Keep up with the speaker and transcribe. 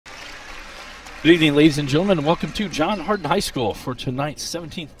Good evening, ladies and gentlemen, and welcome to John Hardin High School for tonight's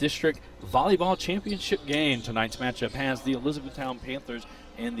 17th District Volleyball Championship game. Tonight's matchup has the Elizabethtown Panthers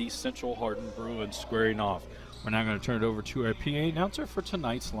and the Central Hardin Bruins squaring off. We're now going to turn it over to our PA announcer for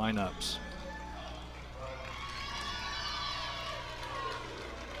tonight's lineups.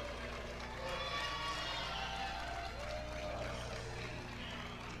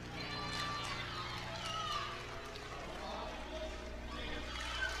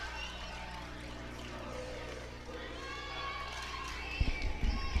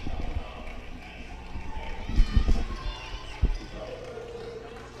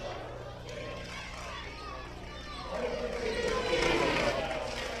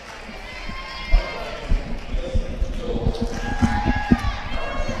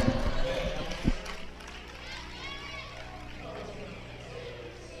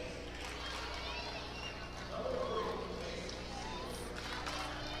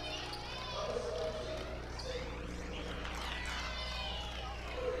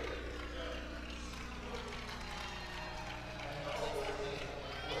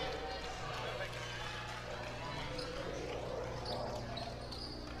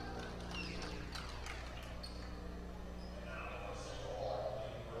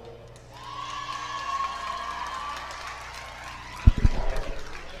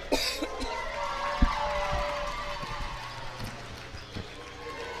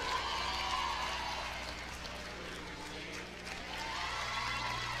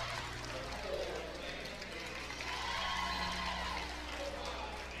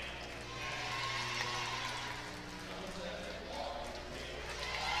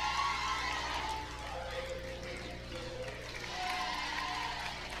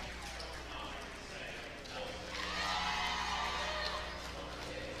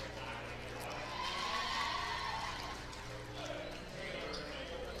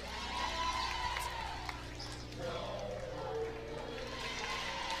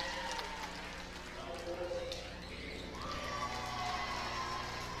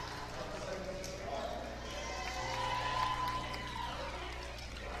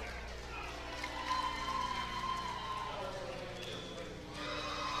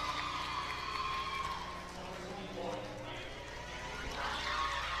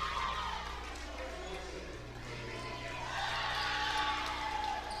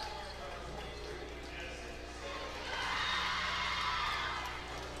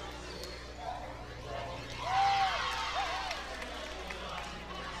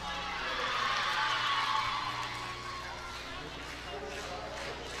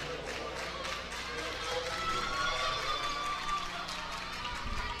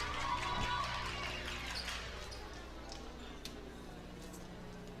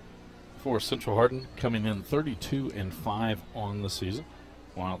 For Central Hardin, coming in 32-5 on the season,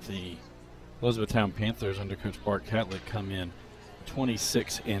 while the Elizabethtown Panthers under Coach Bart Catlett come in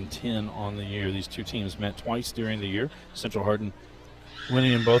 26-10 on the year. These two teams met twice during the year. Central Hardin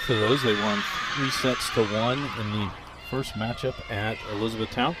winning in both of those. They won 3-1 in the first matchup at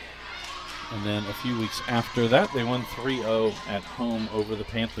Elizabethtown. And then a few weeks after that, they won 3-0 at home over the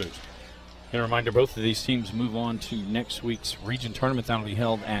Panthers. And a reminder, both of these teams move on to next week's region tournament that will be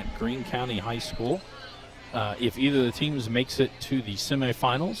held at Greene County High School. If either of the teams makes it to the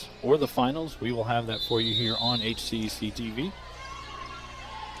semifinals or the finals, we will have that for you here on HCEC-TV.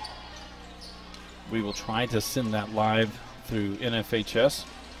 We will try to send that live through NFHS.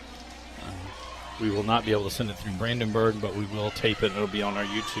 We will not be able to send it through Brandenburg, but we will tape it. It'll be on our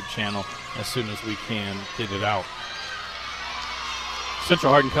YouTube channel as soon as we can get it out.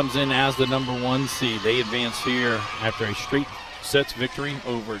 Central Hardin comes in as the #1 seed. They advance here after a straight sets victory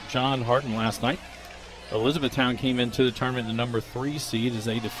over John Hardin last night. Elizabethtown came into the tournament the #3 seed as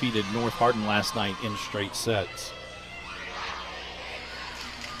they defeated North Hardin last night in straight sets.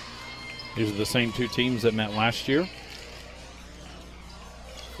 These are the same two teams that met last year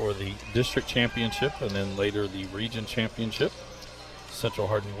for the district championship and then later the region championship. Central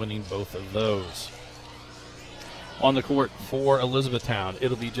Hardin winning both of those. On the court for Elizabethtown,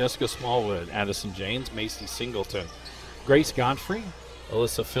 it'll be Jessica Smallwood, Addison James, Macy Singleton, Grace Godfrey,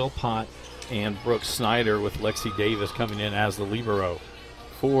 Alyssa Philpott, and Brooke Snyder, with Lexi Davis coming in as the libero.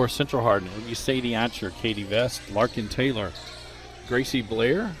 For Central Hardin, it'll be Sadie Atcher, Katie Vest, Larkin Taylor, Gracie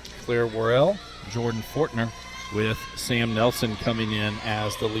Blair, Claire Worrell, Jordan Fortner, with Sam Nelson coming in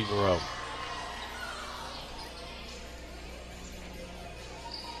as the libero.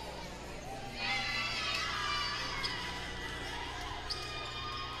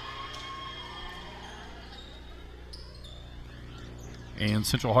 And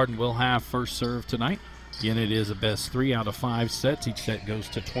Central Hardin will have first serve tonight. Again, it is a best 3 out of 5 sets. Each set goes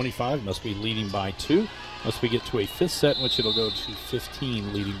to 25. Must be leading by 2. Must we get to a 5th set, in which it'll go to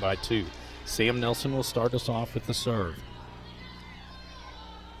 15, leading by 2. Sam Nelson will start us off with the serve.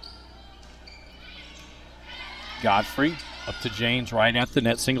 Godfrey up to James, right at the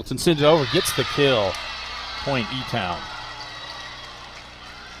net. Singleton sends it over, gets the kill. Point Etown.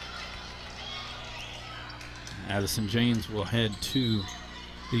 Addison James will head to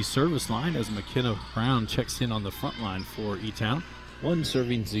the service line as McKenna Brown checks in on the front line for Etown. 1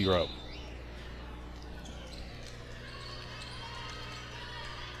 serving 0.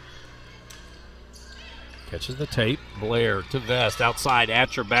 Catches the tape. Blair to Vest. Outside.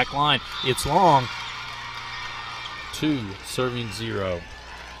 Atcher back line. It's long. 2 serving 0.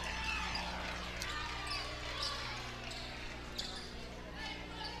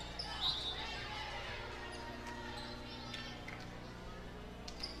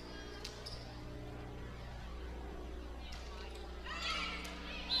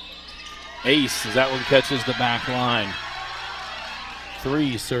 Ace, as that one catches the back line.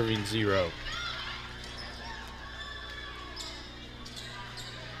 3 serving 0.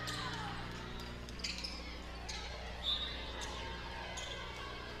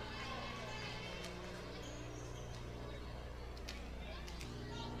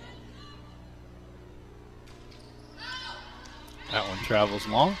 That one travels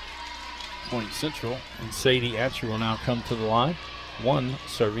long. Point Central, and Sadie Atcher will now come to the line. 1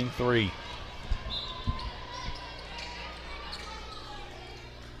 serving 3.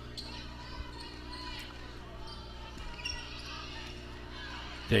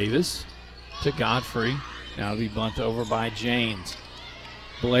 Davis to Godfrey. Now to be bumped over by Janes.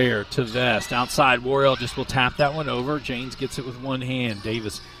 Blair to Vest. Outside, Worrell just will tap that one over. Janes gets it with one hand.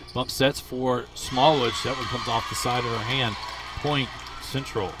 Davis bump sets for Smallwood. That one comes off the side of her hand. Point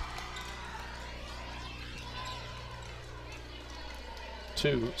Central.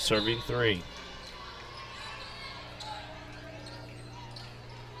 2 serving 3.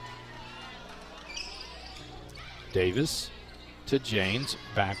 Davis to James,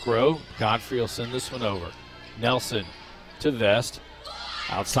 back row. Godfrey will send this one over. Nelson to Vest.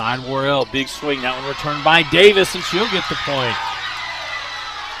 Outside Worrell, big swing. That one returned by Davis, and she'll get the point.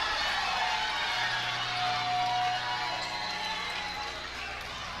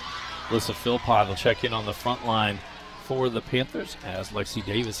 Alyssa Philpott will check in on the front line for the Panthers as Lexi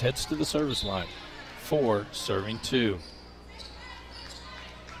Davis heads to the service line. 4 serving 2.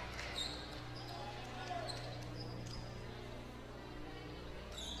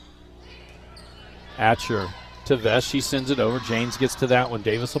 Atcher to Vest. She sends it over. James gets to that one.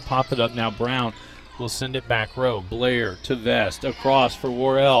 Davis will pop it up. Now Brown will send it back row. Blair to Vest. Across for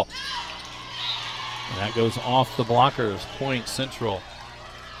Worrell. And that goes off the blockers. Point Central.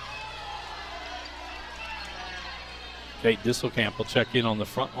 Kate Disselkamp will check in on the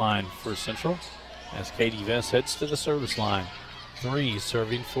front line for Central as Katie Vest heads to the service line. 3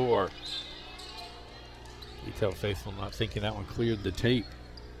 serving 4. Detail Faithful not thinking that one cleared the tape.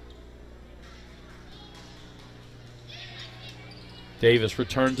 Davis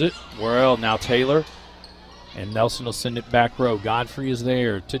returns it. Worrell, now Taylor. And Nelson will send it back row. Godfrey is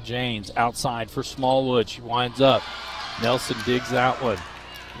there to James. Outside for Smallwood. She winds up. Nelson digs that one.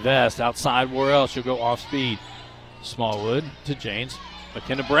 Vest outside Worrell. She'll go off speed. Smallwood to James.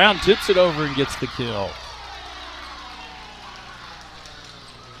 McKenna Brown tips it over and gets the kill.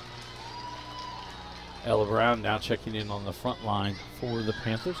 Ella Brown now checking in on the front line for the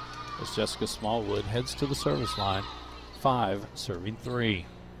Panthers as Jessica Smallwood heads to the service line. 5 serving 3.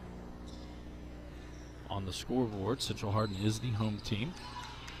 On the scoreboard, Central Hardin is the home team.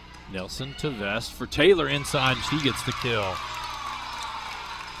 Nelson to Vest for Taylor inside, and she gets the kill.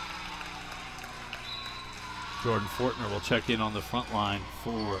 Jordan Fortner will check in on the front line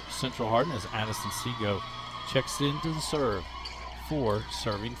for Central Hardin as Addison Seago checks into the serve. 4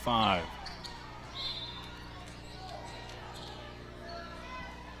 serving 5.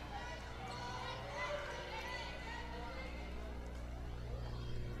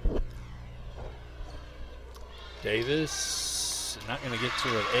 Davis not going to get to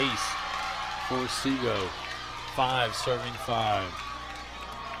an ace for Seago. 5 serving 5.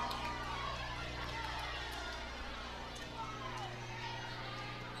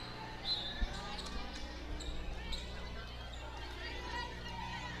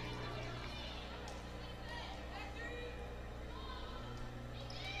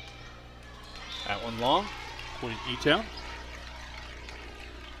 That one long. Point Etown.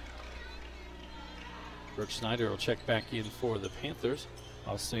 Brooke Snyder will check back in for the Panthers,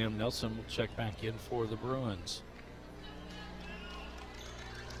 while Sam Nelson will check back in for the Bruins.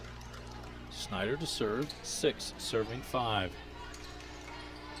 Snyder to serve, 6, serving 5.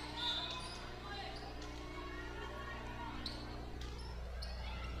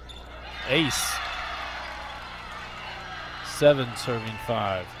 Ace, 7, serving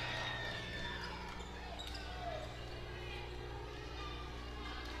 5.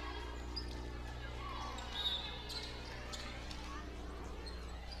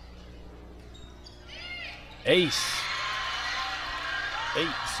 Ace, 8,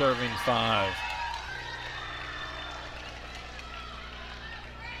 serving 5.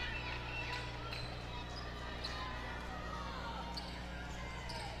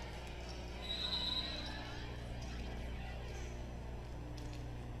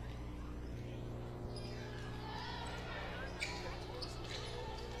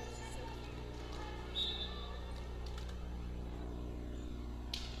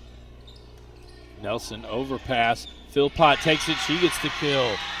 Nelson overpass. Philpott takes it. She gets the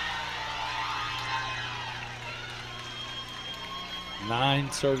kill.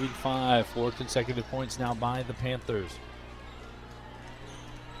 9, serving 5. 4 consecutive points now by the Panthers.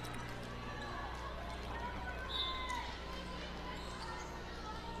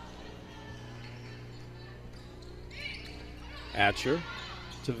 Atcher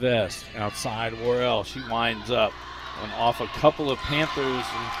to Vest. Outside Worrell. She winds up and off a couple of Panthers,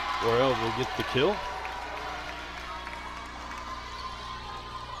 and Worrell will get the kill.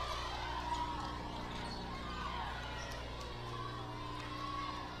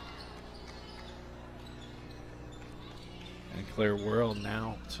 And Claire Worrell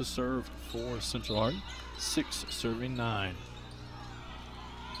now to serve for Central Hardin, 6, serving 9.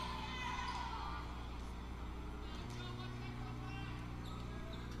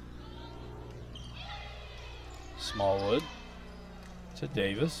 Smallwood to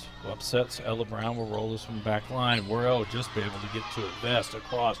Davis, who upsets Ella Brown. Will roll this from the back line. Worrell will just be able to get to it. Vest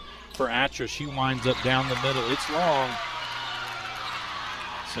across for Atcher. She winds up down the middle. It's long.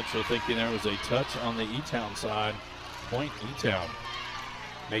 Central thinking there was a touch on the Etown side. Point Etown.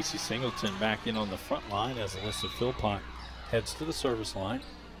 Macy Singleton back in on the front line as Alyssa Philpott heads to the service line.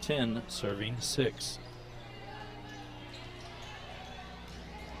 10, serving 6.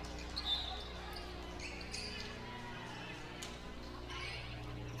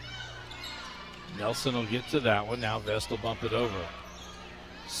 Nelson will get to that one. Now Vest will bump it over.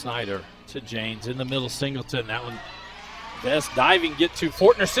 Snyder to Janes in the middle. Singleton. That one, Vest diving, get to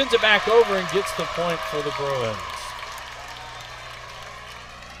Fortner, sends it back over and gets the point for the Bruins.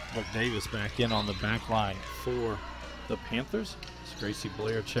 Brooke Davis back in on the back line for the Panthers. As Gracie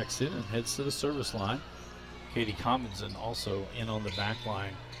Blair checks in and heads to the service line. Katie Commonson also in on the back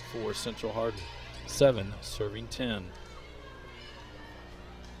line for Central Hardin. 7, serving 10.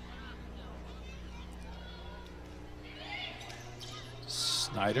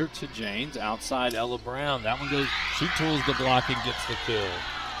 Snyder to Janes, outside Ella Brown. That one goes, she tools the block and gets the kill.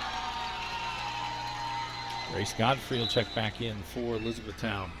 Grace Godfrey will check back in for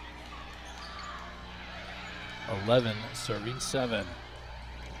Elizabethtown. 11, serving 7.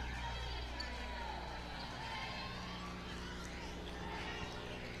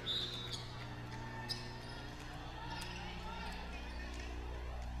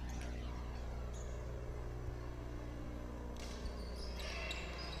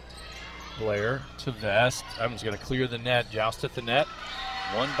 Blair to Vest. That one's going to clear the net. Joust at the net.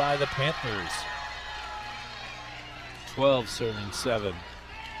 Won by the Panthers. 12, serving 7.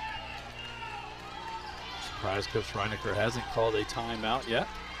 Surprised Coach Reinecker hasn't called a timeout yet.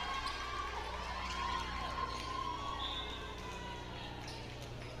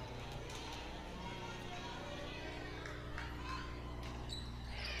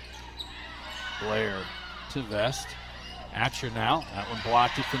 Blair to Vest. Atcher now. That one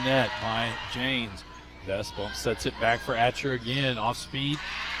blocked at the net by Janes. Vest bump sets it back for Atcher again. Off speed.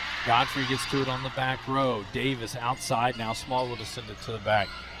 Godfrey gets to it on the back row. Davis outside. Now Smallwood will send it to the back.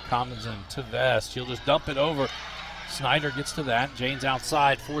 Commonson to Vest. She'll just dump it over. Snyder gets to that. Janes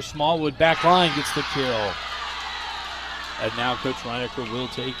outside for Smallwood. Back line gets the kill. And now Coach Reinecker will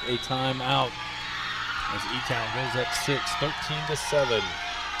take a timeout as Etown goes up 6, 13-7.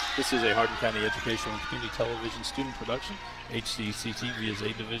 This is a Hardin County Educational and Community Television student production. HCEC-TV is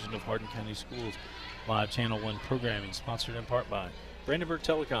a division of Hardin County Schools. Live Channel 1 programming sponsored in part by Brandenburg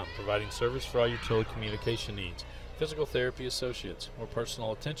Telecom, providing service for all your telecommunication needs. Physical Therapy Associates, more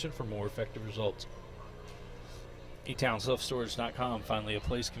personal attention for more effective results. EtownSelfStorage.com, finally a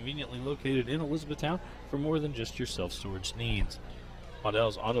place conveniently located in Elizabethtown for more than just your self-storage needs.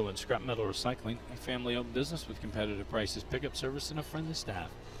 Waddell's Auto and Scrap Metal Recycling, a family-owned business with competitive prices, pickup service, and a friendly staff.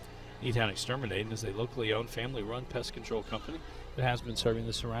 Etown Exterminating is a locally owned, family-run pest control company It has been serving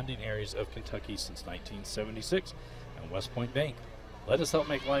the surrounding areas of Kentucky since 1976. And West Point Bank. Let us help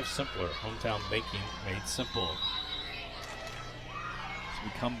make life simpler. Hometown banking made simple. As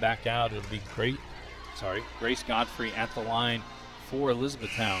we come back out, it'll be Grace Godfrey at the line for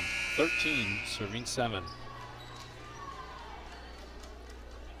Elizabethtown. 13 serving 7.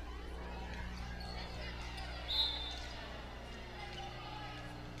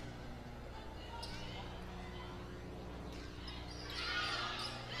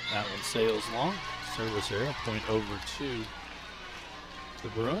 That one sails long. Service error, point over to the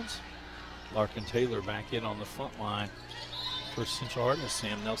Bruins. Larkin Taylor back in on the front line for Central Hardin.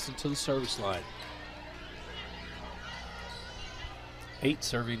 Sam Nelson to the service line. 8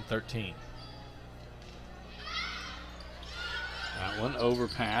 serving 13. That one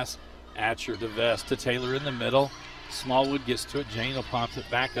overpass. Atcher to Vest to Taylor in the middle. Smallwood gets to it. Jane will pop it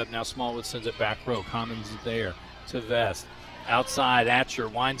back up. Now Smallwood sends it back row. Commons is there to Vest. Outside,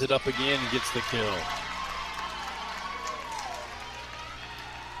 Atcher winds it up again and gets the kill.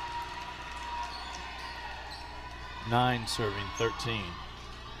 Nine serving 13.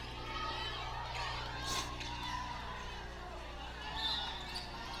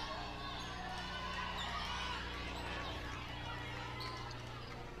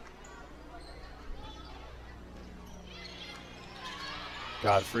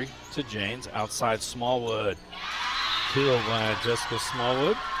 Godfrey to James, outside Smallwood. Kill by Jessica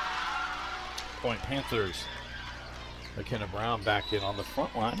Smallwood. Point Panthers. McKenna Brown back in on the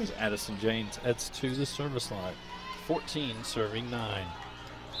front line as Addison James heads to the service line. 14 serving 9.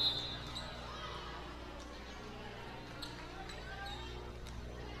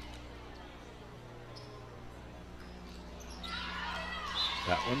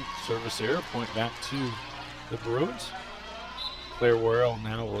 That one, service error, point back to the Bruins. Claire Worrell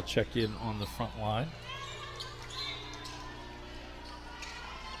now will check in on the front line.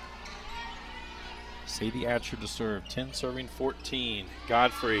 Sadie Atcher to serve, 10 serving 14.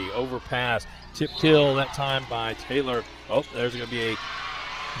 Godfrey, overpass, tip kill, that time by Taylor. Oh, there's going to be a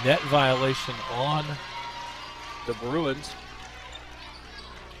net violation on the Bruins.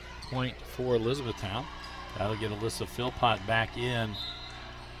 Point for Elizabethtown. That'll get Alyssa Philpott back in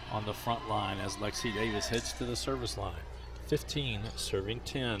on the front line as Lexi Davis heads to the service line. 15 serving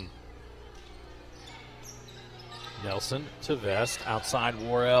 10. Nelson to Vest, outside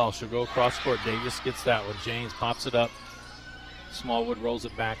Worrell. She'll go across court. Davis gets that one. James pops it up. Smallwood rolls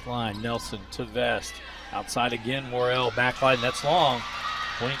it back line. Nelson to Vest. Outside again, Worrell, back line. That's long.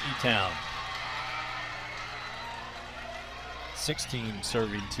 Point Etown. 16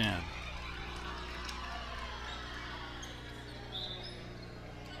 serving 10.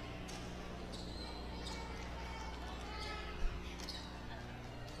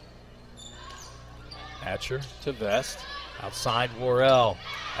 Atcher to Vest. Outside Worrell.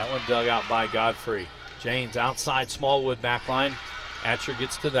 That one dug out by Godfrey. James outside Smallwood back line. Atcher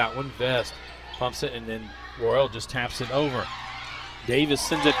gets to that one. Vest pumps it and then Worrell just taps it over. Davis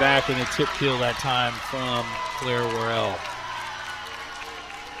sends it back and a tip kill that time from Claire Worrell.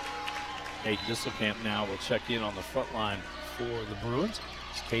 Nate Disselkamp now will check in on the front line for the Bruins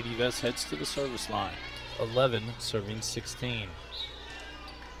as Katie Vest heads to the service line. 11 serving 16.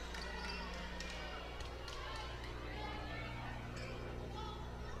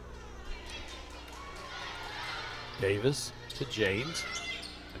 Davis to James.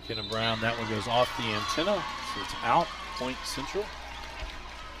 McKenna Brown, that one goes off the antenna, so it's out. Point Central.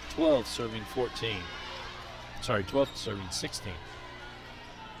 12 serving 14. Sorry, 12 serving 16.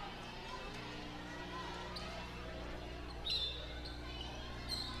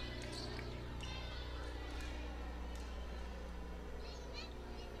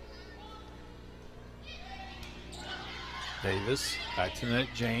 Davis back to net.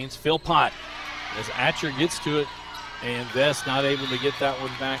 James. Philpott as Atcher gets to it. And Vest not able to get that one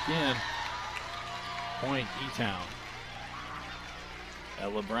back in. Point Etown.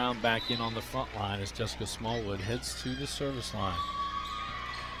 Ella Brown back in on the front line as Jessica Smallwood heads to the service line.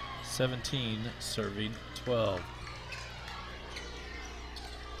 17 serving 12.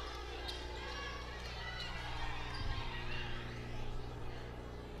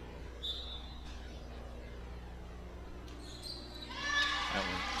 That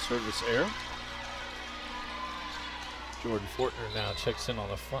one service error. Jordan Fortner now checks in on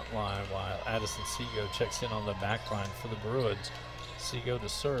the front line while Addison Seago checks in on the back line for the Bruins. Seago to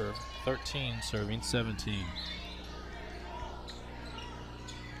serve, 13 serving 17.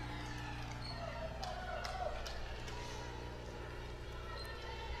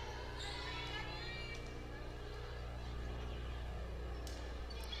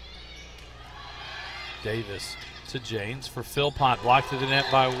 Davis to James for Philpott. Blocked to the net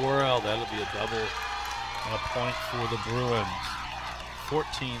by Worrell. That'll be a double and a point for the Bruins.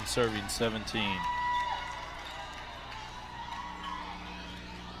 14 serving 17.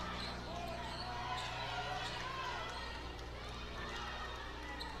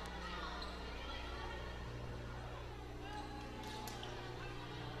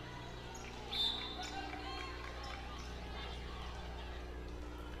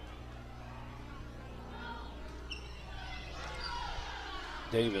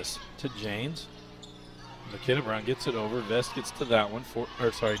 Davis to James. McKenna Brown gets it over. Vest gets to that one.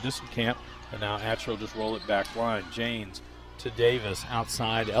 Dissenkamp. And now Atchell just roll it back line. James to Davis.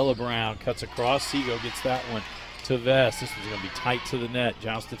 Outside. Ella Brown cuts across. Seago gets that one to Vest. This one's going to be tight to the net.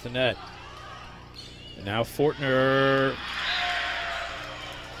 Joust at the net. And now Fortner.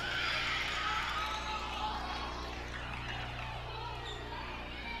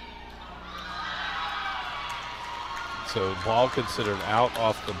 So ball considered out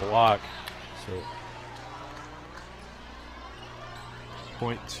off the block. So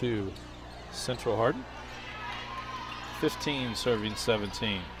point to Central Hardin. 15 serving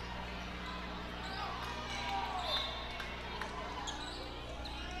 17.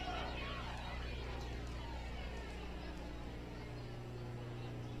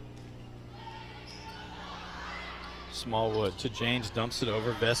 Smallwood to James, dumps it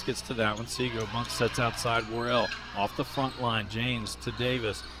over. Vest gets to that one. Seago bump sets outside Worrell. Off the front line, James to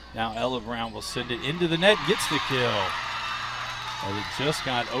Davis. Now Ella Brown will send it into the net, gets the kill. And it just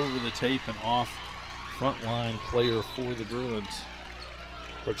got over the tape and off front line player for the Bruins.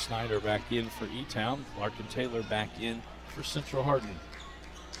 Brooke Snyder back in for Etown. Larkin Taylor back in for Central Hardin.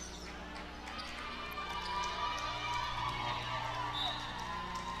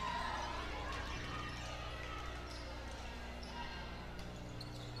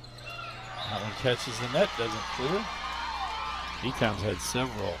 That one catches the net, doesn't clear. Etown's had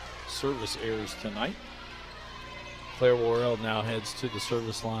several service errors tonight. Claire Worrell now heads to the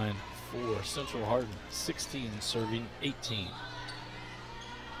service line for Central Hardin. 16 serving 18.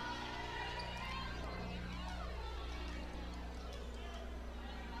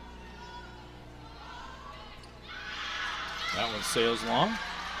 That one sails long.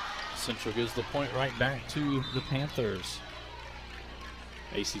 Central gives the point right back to the Panthers.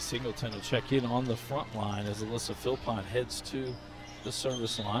 AC Singleton will check in on the front line as Alyssa Philpott heads to the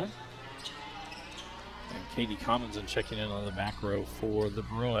service line. And Katie Commonson checking in on the back row for the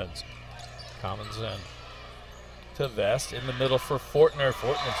Bruins. Commonson to Vest in the middle for Fortner.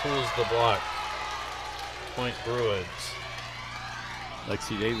 Fortner pulls the block. Point Bruins.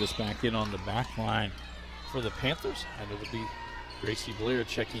 Lexi Davis back in on the back line for the Panthers. And it'll be Gracie Blair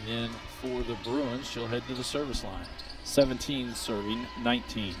checking in for the Bruins. She'll head to the service line. 17 serving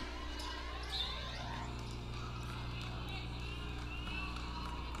 19.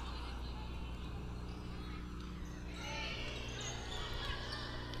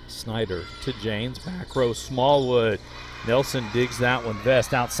 Snyder to James, back row Smallwood. Nelson digs that one.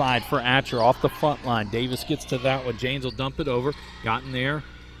 Vest outside for Atcher off the front line. Davis gets to that one. James will dump it over. Gotten there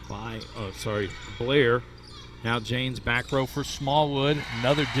by, Blair. Now James back row for Smallwood.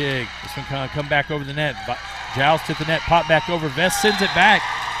 Another dig. This one kind of come back over the net. Joust hit the net, pop back over. Vest sends it back,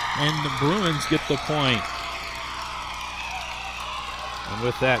 and the Bruins get the point. And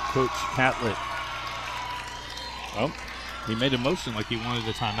with that, Coach Catlett, he made a motion like he wanted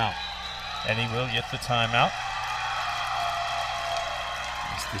a timeout. And he will get the timeout.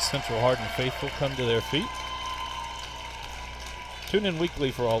 As the Central Hardin faithful come to their feet. Tune in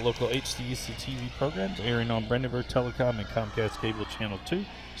weekly for all local HCEC-TV programs airing on Brandenburg Telecom and Comcast Cable Channel 2,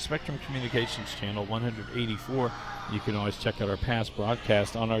 Spectrum Communications Channel 184. You can always check out our past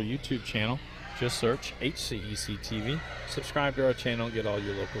broadcast on our YouTube channel. Just search HCEC-TV. Subscribe to our channel and get all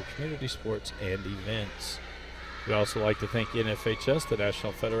your local community sports and events. We'd also like to thank NFHS, the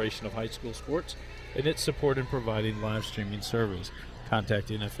National Federation of High School Sports, and its support in providing live streaming service. Contact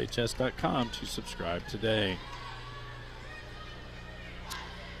NFHS.com to subscribe today.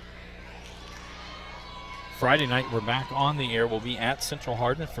 Friday night, we're back on the air. We'll be at Central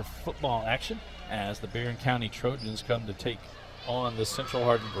Hardin for football action as the Barron County Trojans come to take on the Central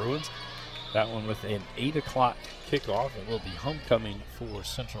Hardin Bruins. That one with an 8 o'clock kickoff. It will be homecoming for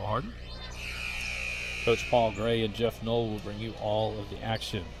Central Hardin. Coach Paul Gray and Jeff Knoll will bring you all of the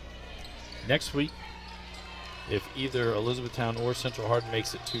action. Next week, if either Elizabethtown or Central Hardin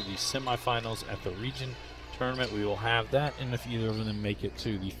makes it to the semifinals at the region tournament, we will have that. And if either of them make it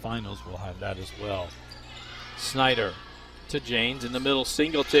to the finals, we'll have that as well. Snyder to James in the middle.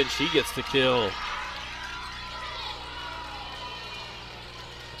 Singleton, she gets the kill.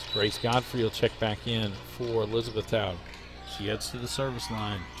 It's Grace Godfrey will check back in for Elizabethtown. She heads to the service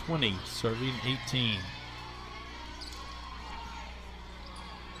line. 20, serving 18.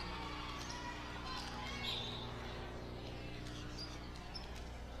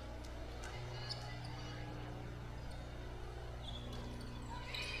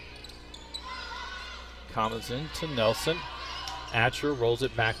 Comes in to Nelson. Atcher rolls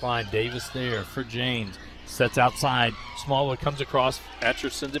it back line. Davis there for James. Sets outside. Smallwood comes across. Atcher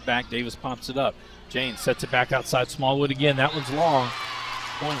sends it back. Davis pops it up. James sets it back outside. Smallwood again. That one's long.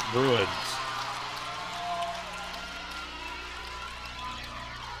 Point Bruins.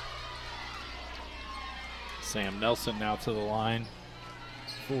 Sam Nelson now to the line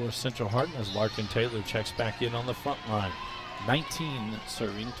for Central Hardin as Larkin Taylor checks back in on the front line. 19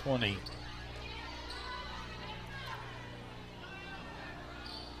 serving 20.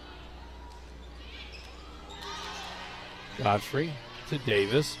 Godfrey to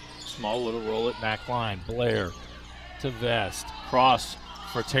Davis. Smallwood will roll it back line. Blair to Vest. Cross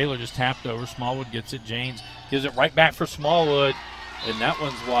for Taylor, just tapped over. Smallwood gets it. James gives it right back for Smallwood, and that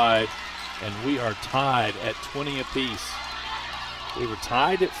one's wide. And we are tied at 20 apiece. We were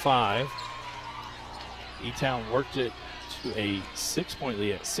tied at 5. Etown worked it to a 6-point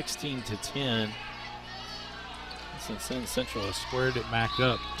lead at 16-10. Since then, Central has squared it back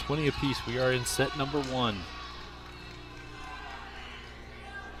up. 20 apiece. We are in set number 1.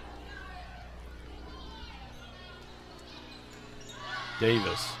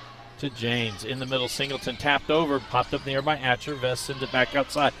 Davis to James in the middle. Singleton tapped over, popped up in the air by Atcher. Vest sends it back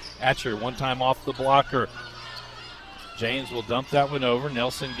outside. Atcher one time off the blocker. James will dump that one over.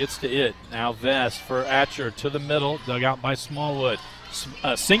 Nelson gets to it. Now Vest for Atcher to the middle, dug out by Smallwood.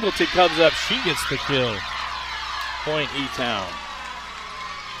 Singleton comes up. She gets the kill. Point Etown.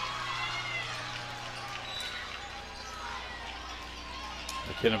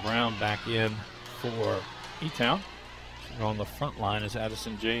 McKenna Brown back in for Etown. On the front line as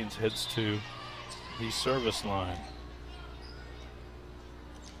Addison James heads to the service line.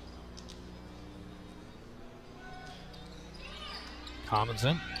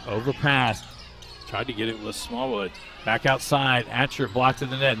 Commonson overpass. Tried to get it with Smallwood. Back outside. Atcher blocked in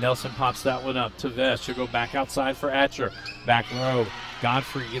the net. Nelson pops that one up to Vest. She'll go back outside for Atcher. Back row.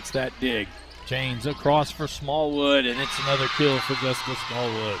 Godfrey gets that dig. James across for Smallwood, and it's another kill for Jessica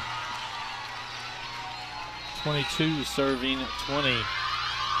Smallwood. 22 serving 20.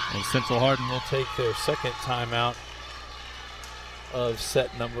 And Central Hardin will take their second timeout of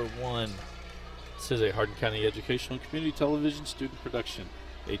set number 1. This is a Hardin County Educational and Community Television student production.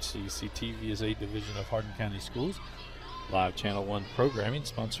 HCEC-TV is a division of Hardin County Schools. Live Channel 1 programming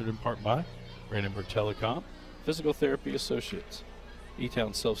sponsored in part by Brandenburg Telecom, Physical Therapy Associates,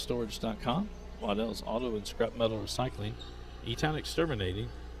 EtownSelfStorage.com, Waddell's Auto and Scrap Metal Recycling, Etown Exterminating,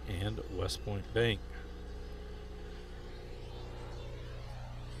 and West Point Bank.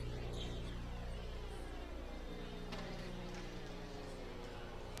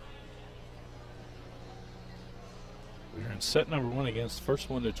 We're in set number 1 against first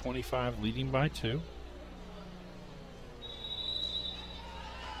one to 25, leading by 2.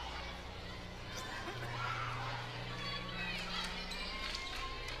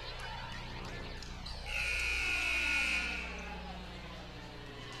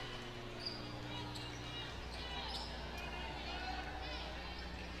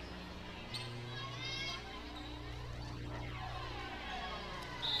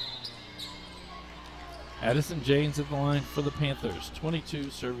 Addison James at the line for the Panthers, 22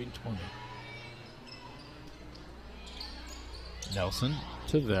 serving 20. Nelson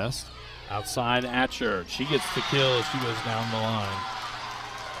to Vest, outside Atcher. She gets the kill as she goes down the line.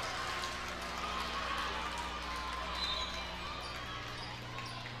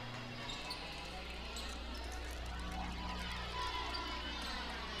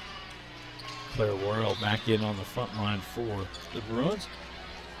 Claire Worrell back in on the front line for the Bruins.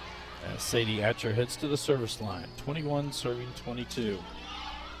 As Sadie Atcher heads to the service line. 21 serving 22.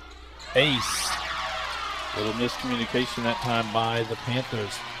 Ace. Little miscommunication that time by the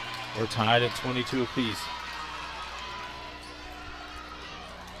Panthers. We're tied at 22 apiece.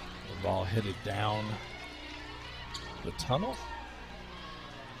 The ball headed down the tunnel.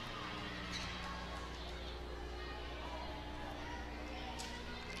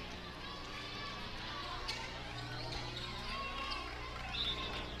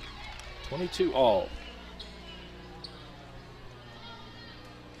 .22 all.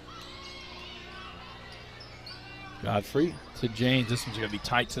 Godfrey to James. This one's going to be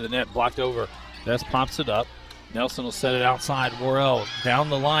tight to the net. Blocked over. Vest pops it up. Nelson will set it outside. Worrell down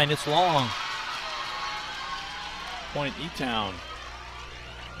the line. It's long. Point Etown.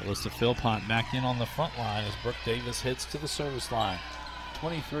 Alyssa Philpott back in on the front line as Brooke Davis heads to the service line.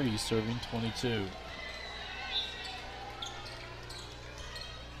 23 serving 22.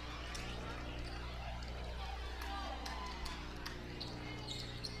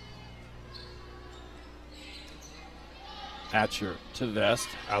 Hatcher to Vest,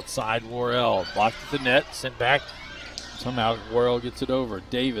 outside Worrell, blocked at the net, sent back. Somehow Worrell gets it over.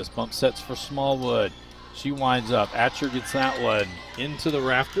 Davis bump sets for Smallwood. She winds up. Hatcher gets that one into the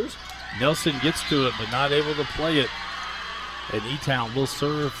rafters. Nelson gets to it, but not able to play it. And Etown will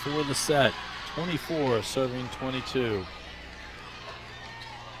serve for the set. 24 serving 22.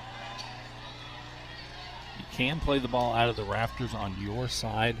 You can play the ball out of the rafters on your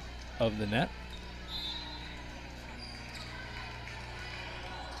side of the net.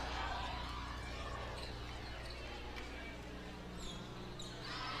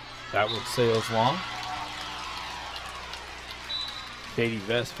 That one sails long. Katie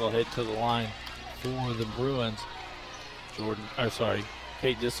Vest will head to the line for the Bruins.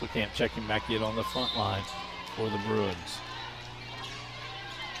 Kate Disselkamp checking back in on the front line for the Bruins.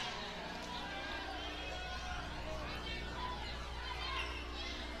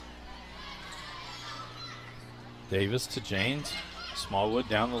 Davis to Janes. Smallwood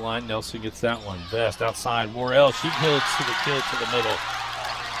down the line. Nelson gets that one. Vest outside. Worrell. She builds to the kill to the middle.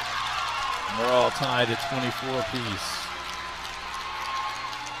 And we're all tied at 24 apiece.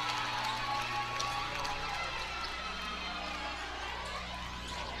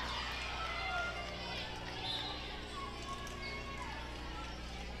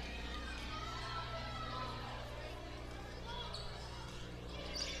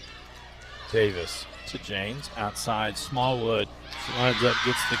 Davis to James, outside Smallwood, slides up,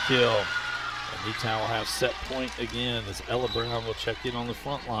 gets the kill. And Etown will have set point again as Ella Brown will check in on the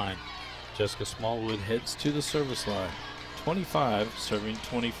front line. Jessica Smallwood heads to the service line. 25 serving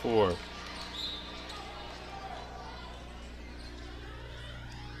 24.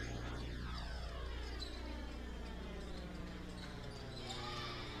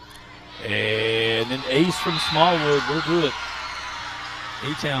 And an ace from Smallwood will do it.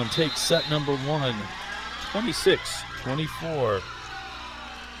 Etown takes set number one, 26-24.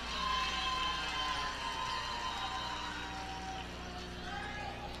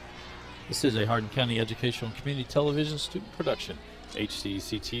 This is a Hardin County Educational and Community Television student production.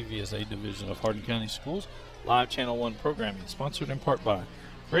 HCEC-TV is a division of Hardin County Schools. Live Channel 1 programming, sponsored in part by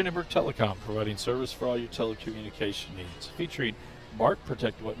Brandenburg Telecom, providing service for all your telecommunication needs. Featuring Bart,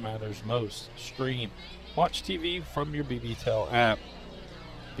 protect what matters most. Stream, watch TV from your BBTEL app.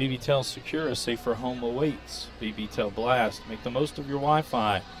 BBTEL Secure, a safer home awaits. BBTEL Blast, make the most of your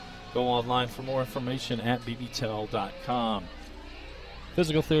Wi-Fi. Go online for more information at bbtel.com.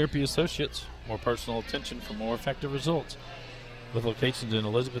 Physical Therapy Associates, more personal attention for more effective results. With locations in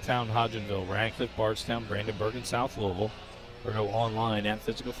Elizabethtown, Hodgenville, Radcliffe, Bardstown, Brandenburg, and South Louisville. Or go online at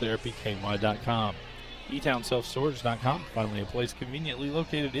physicaltherapyky.com. EtownSelfStorage.com, finally a place conveniently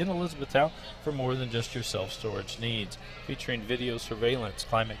located in Elizabethtown for more than just your self-storage needs. Featuring video surveillance,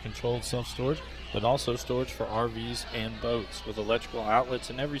 climate-controlled self-storage, but also storage for RVs and boats, with electrical outlets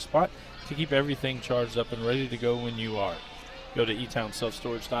in every spot to keep everything charged up and ready to go when you are. Go to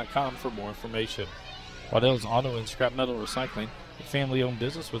EtownSelfStorage.com for more information. Waddell's Auto and Scrap Metal Recycling, a family-owned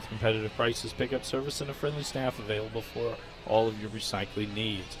business with competitive prices, pickup service, and a friendly staff available for all of your recycling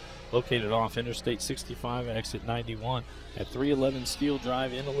needs. Located off Interstate 65 and Exit 91 at 311 Steel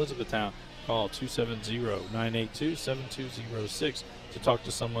Drive in Elizabethtown. Call 270-982-7206 to talk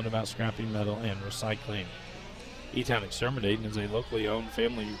to someone about scrapping metal and recycling. Etown Exterminating is a locally owned,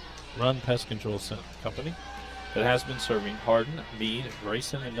 family-run pest control company that has been serving Hardin, Meade,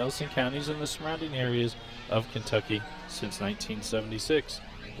 Grayson, and Nelson counties and the surrounding areas of Kentucky since 1976.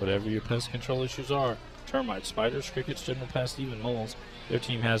 Whatever your pest control issues are, termites, spiders, crickets, general pests, even moles, their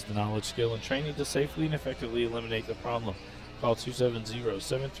team has the knowledge, skill, and training to safely and effectively eliminate the problem. Call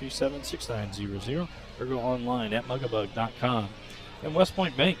 270-737-6900 or go online at mugabug.com. And West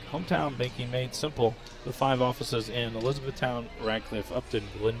Point Bank, hometown banking made simple, with 5 offices in Elizabethtown, Radcliffe, Upton,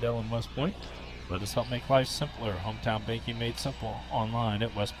 Glendale, and West Point. Let us help make life simpler. Hometown banking made simple, online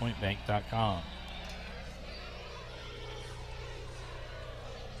at westpointbank.com.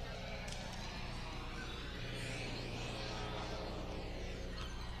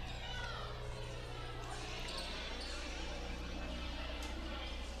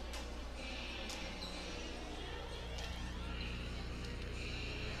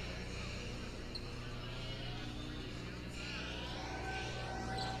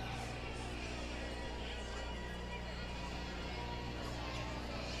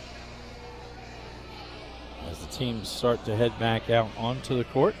 As the teams start to head back out onto the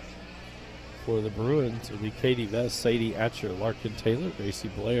court. For the Bruins, it'll be Katie Vest, Sadie Atcher, Larkin Taylor, Gracie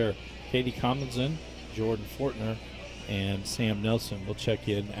Blair, Katie Commonson, Jordan Fortner, and Sam Nelson will check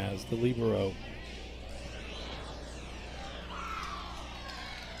in as the libero.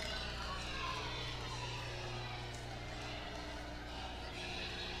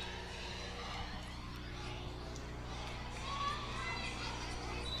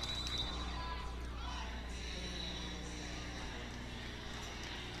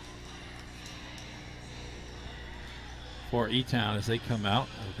 For Etown, as they come out,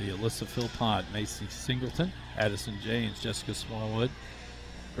 it'll be Alyssa Philpott, Macy Singleton, Addison James, Jessica Smallwood,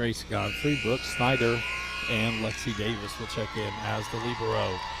 Grace Godfrey, Brooke Snyder, and Lexi Davis will check in as the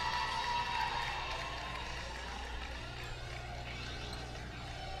libero.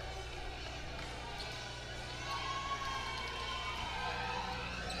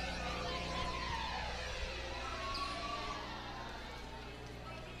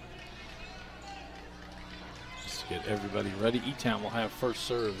 Get everybody ready. Etown will have first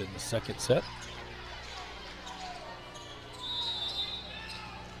serve in the second set.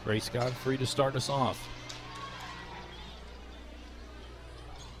 Grace Godfrey to start us off.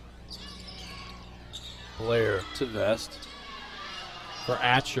 Blair to Vest. For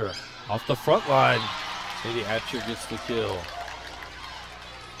Atcher. Off the front line. Sadie Atcher gets the kill.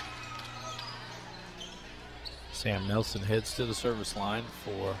 Sam Nelson heads to the service line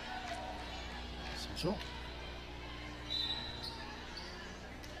for Central.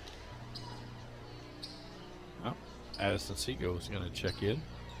 Addison Seago is going to check in.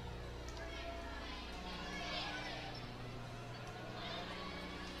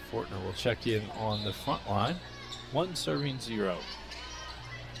 Fortner will check in on the front line. 1 serving 0.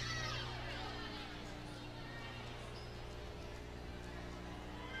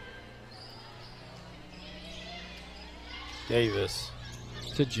 Davis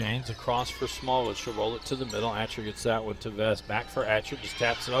to James, across for Smallwood. She'll roll it to the middle. Atcher gets that one to Vest. Back for Atcher, just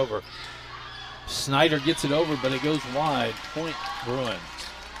taps it over. Snyder gets it over, but it goes wide. Point Bruins.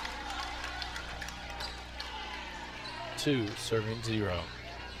 2 serving 0.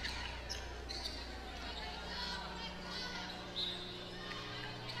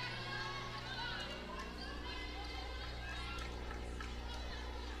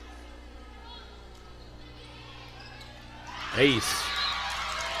 Ace.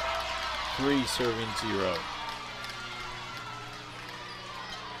 3 serving 0.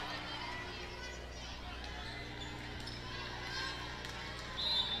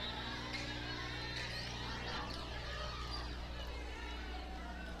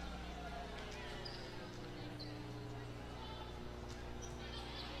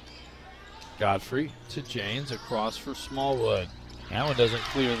 Godfrey to James, across for Smallwood. That one doesn't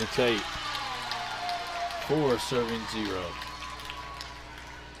clear the tape. 4 serving 0.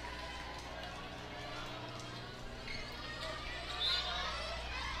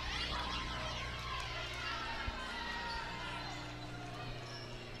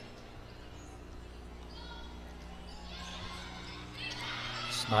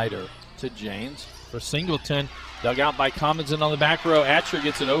 Snyder to James for Singleton. Dug out by Commonson on the back row. Atcher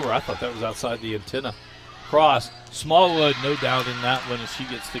gets it over. I thought that was outside the antenna. Cross. Smallwood, no doubt in that one, as she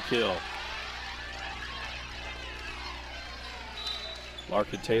gets the kill.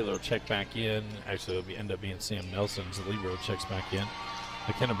 Larkin Taylor will check back in. Actually, it'll end up being Sam Nelson as the libero checks back in.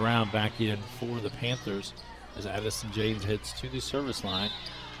 McKenna Brown back in for the Panthers as Addison James heads to the service line.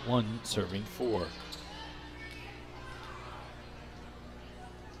 1 serving 4.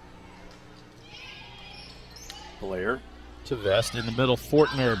 Blair to Vest in the middle.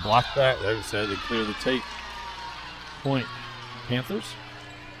 Fortner blocked that. Like I said, they clear the tape. Point Panthers.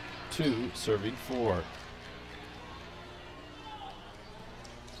 2 serving 4.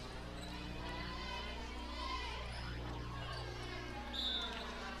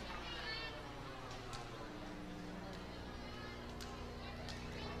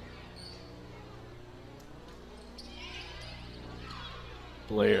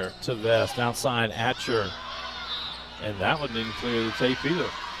 Blair to Vest, outside Atcher. And that one didn't clear the tape either.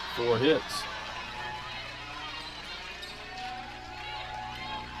 4 hits.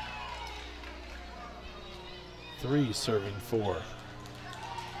 Three serving 4.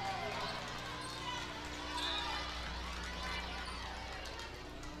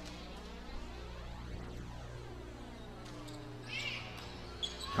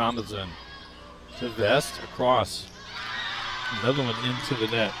 Commonson to Vest, across. Another one into the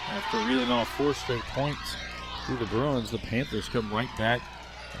net. After reeling off 4 straight points through the Bruins, the Panthers come right back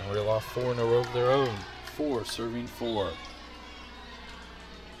and reel off 4 in a row of their own. 4 serving 4.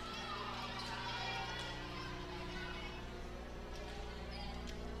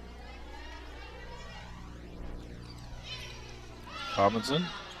 Robinson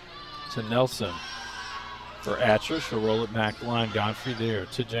to Nelson. For Atcher, she'll roll it back line. Godfrey there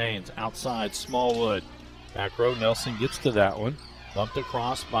to James. Outside, Smallwood. Back row, Nelson gets to that one. Bumped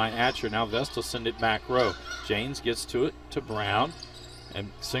across by Atcher. Now Vest will send it back row. James gets to it to Brown.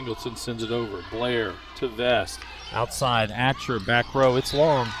 And Singleton sends it over. Blair to Vest. Outside, Atcher, back row. It's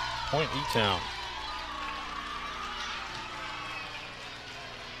long. Point Etown.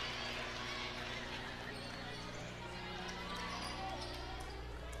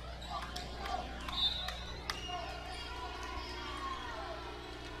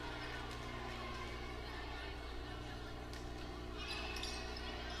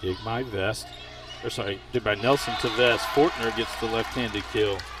 Dig by Vest. Dig by Nelson to Vest. Fortner gets the left-handed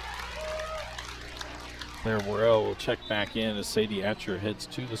kill. Claire Worrell will check back in as Sadie Atcher heads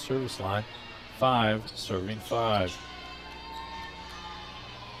to the service line. 5, serving 5.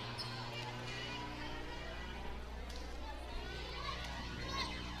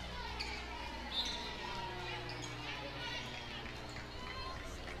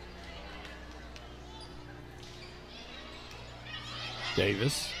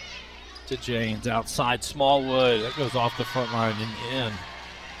 Davis to James, outside Smallwood. That goes off the front line and in.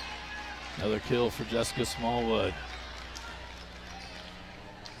 Another kill for Jessica Smallwood.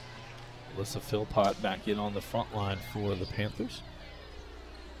 Alyssa Philpott back in on the front line for the Panthers.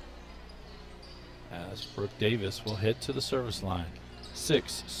 As Brooke Davis will head to the service line.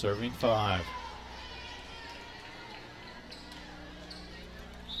 6, serving 5.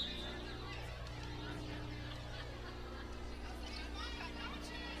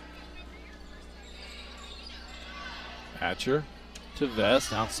 Atcher to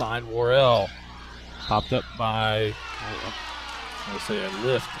Vest, outside Worrell. Popped up by, I would say a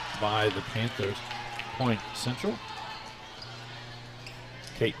lift by the Panthers. Point Central.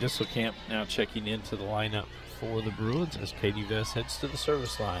 Kate Disselkamp now checking into the lineup for the Bruins as Katie Vest heads to the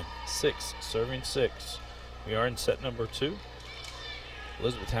service line. 6, serving 6. We are in set number 2.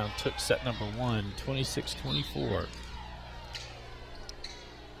 Elizabethtown took set number 1, 26-24.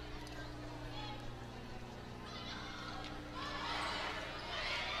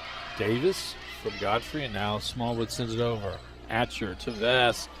 Davis from Godfrey, and now Smallwood sends it over. Atcher to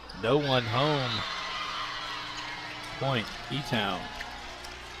Vest. No one home. Point Etown.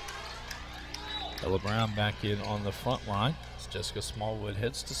 Ella Brown back in on the front line as Jessica Smallwood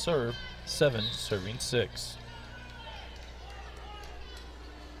heads to serve. 7, serving 6.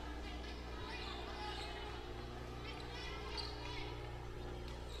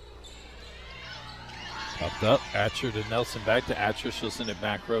 Popped up, Atcher to Nelson, back to Atcher, she'll send it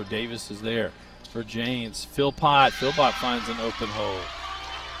back row. Davis is there for James. Philpott finds an open hole.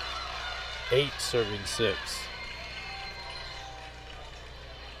 8, serving 6.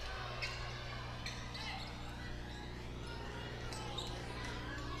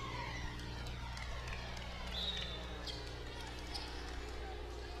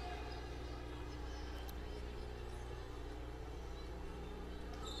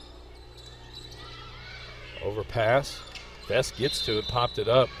 Overpass. Vest gets to it, popped it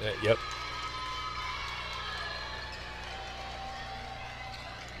up. Yep.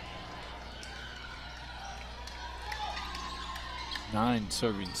 Nine,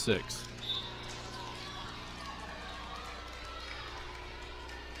 serving 6.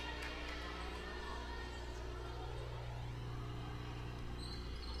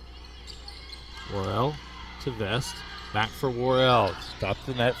 Worrell to Vest. Back for Worrell. Stop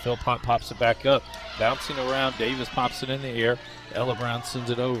the net. Philpott pops it back up. Bouncing around. Davis pops it in the air. Ella Brown sends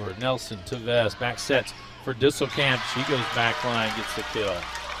it over. Nelson to Vest. Back sets for Disselkamp. She goes back line, gets the kill.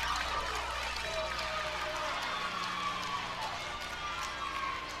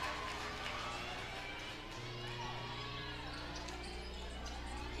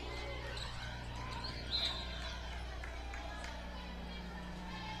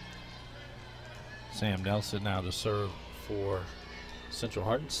 Sam Nelson now to serve for Central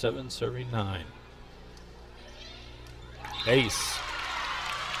Hardin. 7, serving 9. Ace.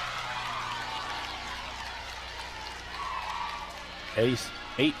 Ace,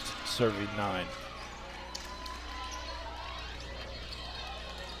 8, serving 9.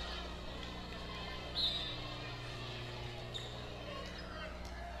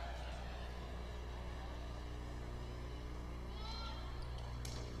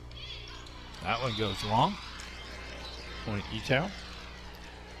 That one goes long. Point Etown.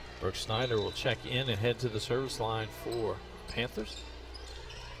 Brooke Snyder will check in and head to the service line for Panthers.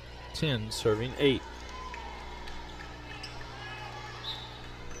 10, serving 8.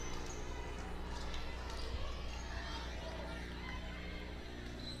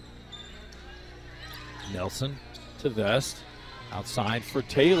 Nelson to Vest. Outside for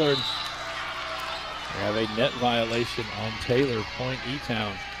Taylor. We have a net violation on Taylor. Point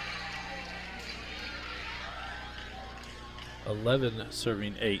Etown. 11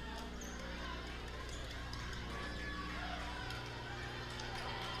 serving 8.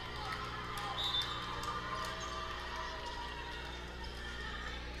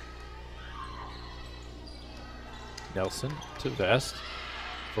 Nelson to Vest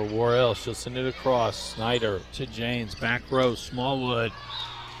for Worrell. She'll send it across. Snyder to James. Back row. Smallwood.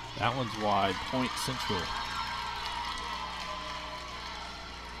 That one's wide. Point Central.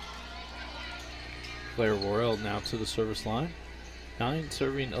 Claire Worrell now to the service line. 9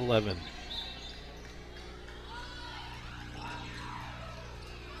 serving 11.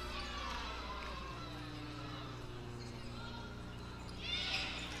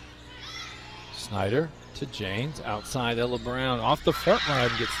 Snyder to James. Outside Ella Brown. Off the front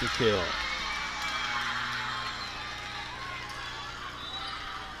line gets the kill.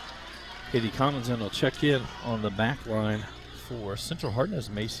 Katie Commonson will check in on the back line for Central Hardin as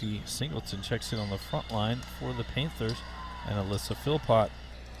Macy Singleton checks in on the front line for the Panthers, and Alyssa Philpott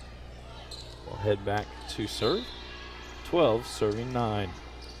will head back to serve. 12 serving 9.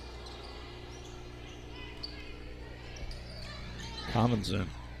 Commonson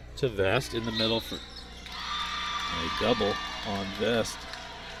to Vest in the middle for a double on Vest.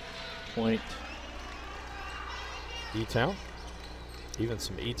 Point Etown. Even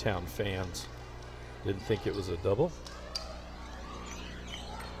some Etown fans didn't think it was a double.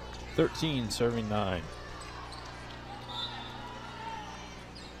 13 serving 9.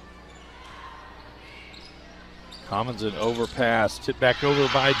 Commons an overpass, tipped back over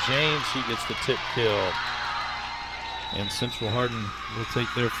by James. He gets the tip kill. And Central Hardin will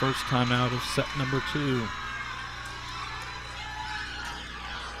take their first time out of set number 2.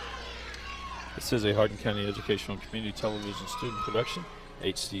 This is a Hardin County Educational Community Television student production.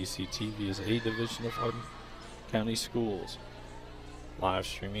 HCEC-TV is a division of Hardin County Schools. Live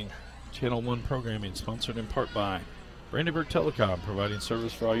streaming Channel 1 programming sponsored in part by Brandenburg Telecom, providing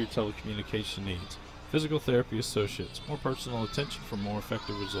service for all your telecommunication needs. Physical Therapy Associates, more personal attention for more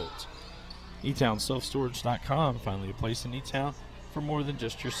effective results. EtownSelfStorage.com, finally a place in Etown for more than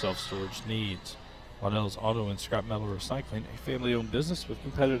just your self-storage needs. Waddell's Auto and Scrap Metal Recycling, a family-owned business with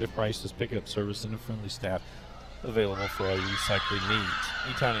competitive prices, pickup service, and a friendly staff available for all your recycling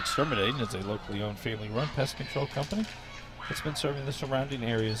needs. Etown Exterminating is a locally owned family-run pest control company that's been serving the surrounding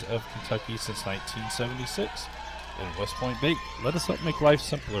areas of Kentucky since 1976. And West Point Bank, let us help make life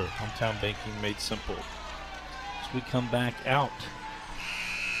simpler. Hometown banking made simple. As we come back out,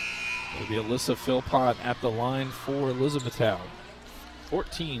 it'll be Alyssa Philpott at the line for Elizabethtown.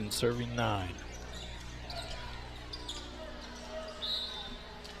 14 serving 9.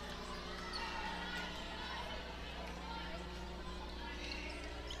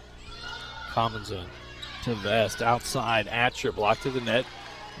 Commonson to Vest, outside, Atcher, block to the net.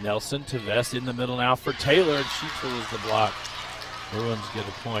 Nelson to Vest in the middle now for Taylor, and she tools the block. Bruins get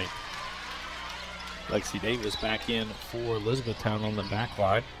a point. Lexi Davis back in for Elizabethtown on the back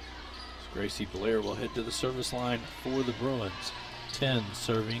line. Gracie Blair will head to the service line for the Bruins. 10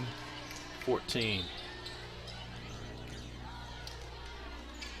 serving 14.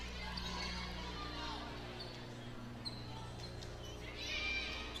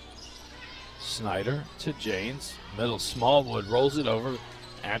 Snyder to James. Middle, Smallwood rolls it over.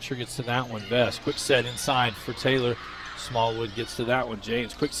 Atcher gets to that one. Vest, quick set inside for Taylor. Smallwood gets to that one.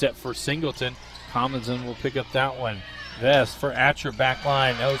 James, quick set for Singleton. Commonson will pick up that one. Vest for Atcher, back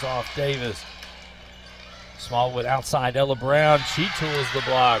line, nose off Davis. Smallwood outside, Ella Brown. She tools the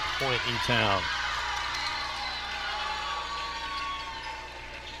block. Point Etown.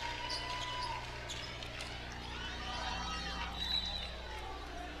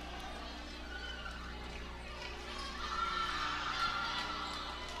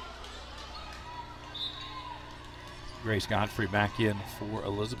 Grace Godfrey back in for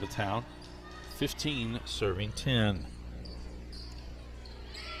Elizabethtown. 15 serving 10.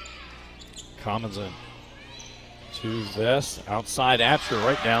 Commonson to Vest, outside Atcher,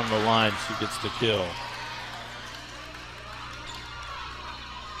 right down the line. She gets the kill.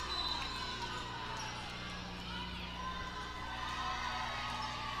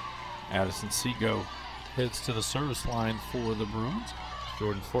 Addison Seago heads to the service line for the Bruins.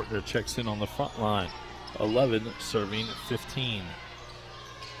 Jordan Fortner checks in on the front line. 11 serving 15.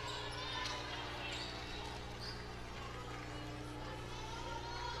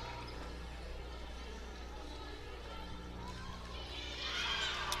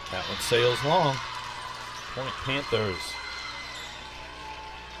 That one sails long. Point Panthers.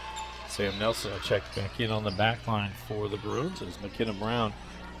 Sam Nelson will check back in on the back line for the Bruins as McKenna Brown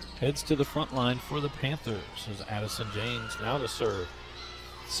heads to the front line for the Panthers as Addison James now to serve.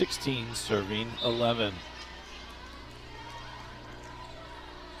 16 serving 11.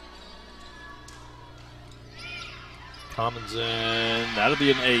 Commonson, that'll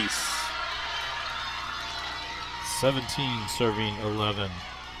be an ace. 17 serving 11.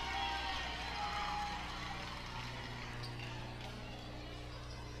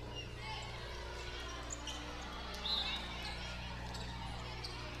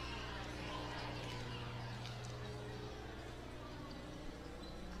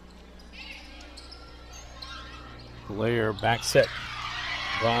 Blair back set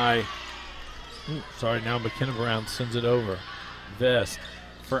by, now McKenna Brown sends it over. Vest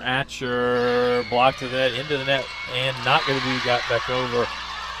for Atcher, blocked to that, into the net, and not going to be got back over.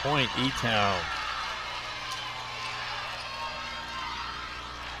 Point Etown.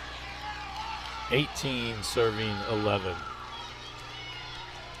 (18) serving 11.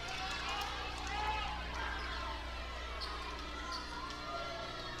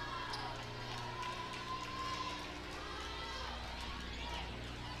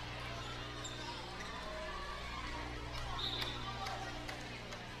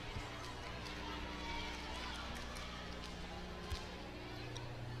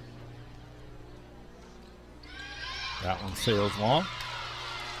 That one sails long.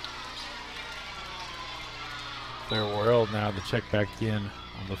 Claire Worrell now to check back in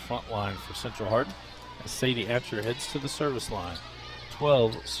on the front line for Central Hardin as Sadie Atcher heads to the service line.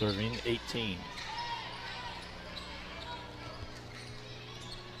 12 serving 18.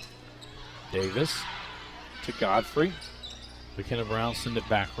 Davis to Godfrey. McKenna Brown send it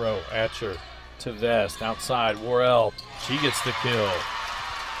back row. Atcher to Vest outside. Worrell, she gets the kill.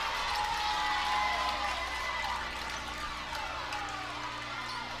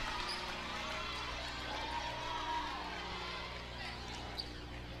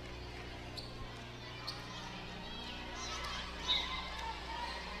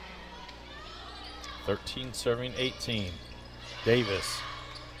 Serving 18. Davis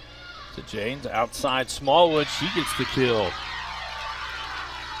to James outside. Smallwood, she gets the kill.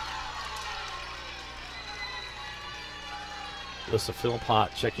 Alyssa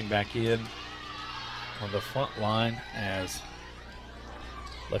Philpott checking back in on the front line as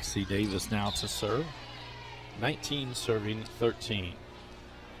Lexi Davis now to serve. 19 serving 13.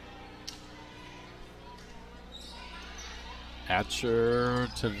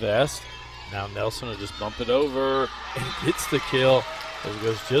 Atcher to Vest. Now Nelson will just bump it over and hits the kill. It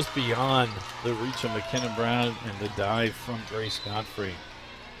goes just beyond the reach of McKenna Brown and the dive from Grace Godfrey.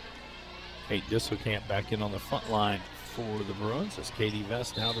 Kate Disselkamp back in on the front line for the Bruins as Katie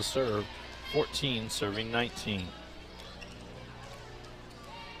Vest now to serve. 14 serving 19.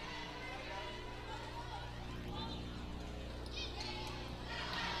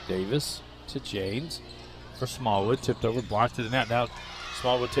 Davis to James for Smallwood. Tipped over, blocked to the net. Now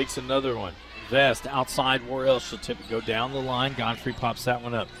Smallwood takes another one. Vest outside Worrell. She'll go down the line. Godfrey pops that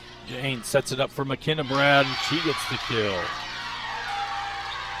one up. Jane sets it up for McKenna Brown. She gets the kill.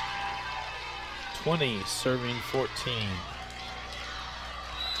 20 serving 14.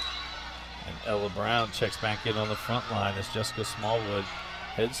 And Ella Brown checks back in on the front line as Jessica Smallwood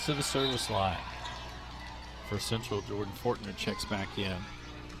heads to the service line. For Central, Jordan Fortner checks back in.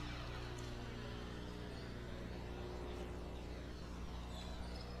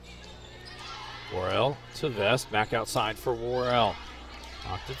 Worrell to Vest, back outside for Worrell.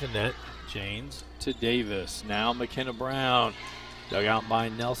 Knocked at the net. James to Davis. Now McKenna Brown. Dug out by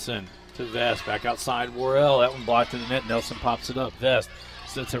Nelson to Vest. Back outside Worrell. That one blocked to the net. Nelson pops it up. Vest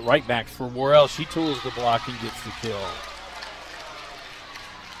sets it right back for Worrell. She tools the block and gets the kill.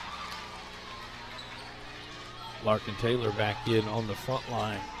 Larkin Taylor back in on the front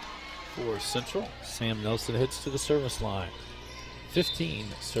line for Central. Sam Nelson heads to the service line. 15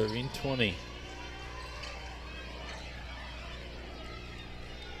 serving 20.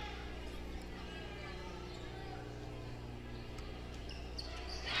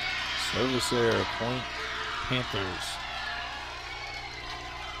 Service error, point Panthers.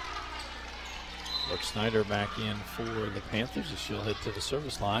 Brooke Snyder back in for the Panthers as she'll head to the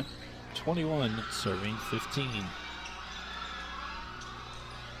service line. 21 serving 15.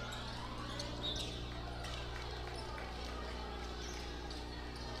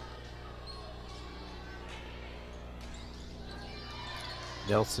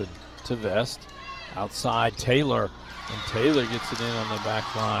 Nelson to Vest. Outside Taylor. And Taylor gets it in on the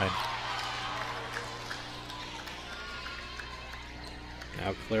back line.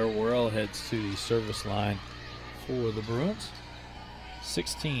 Now Claire Worrell heads to the service line for the Bruins.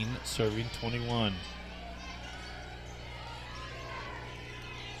 16, serving 21.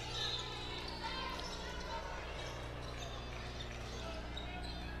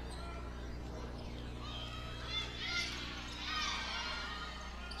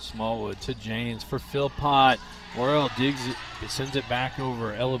 Smallwood to James for Philpott. Worrell digs it, sends it back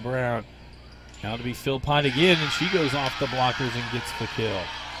over. Ella Brown. Now to be Philpott again, and she goes off the blockers and gets the kill.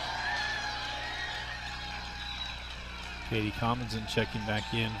 Katie Commonson checking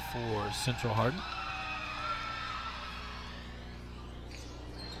back in for Central Hardin.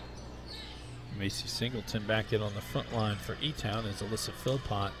 Macy Singleton back in on the front line for Etown as Alyssa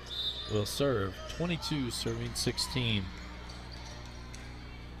Philpott will serve. 22 serving 16.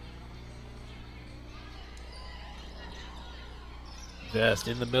 Vest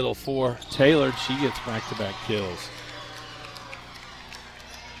in the middle for Taylor. She gets back-to-back kills.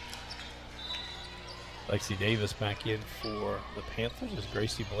 Lexi Davis back in for the Panthers as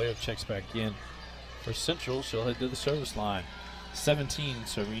Gracie Blair checks back in for Central. She'll head to the service line. 17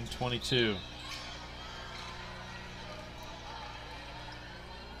 serving 22.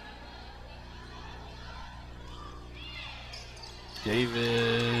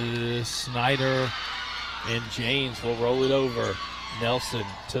 Davis, Snyder, and James will roll it over. Nelson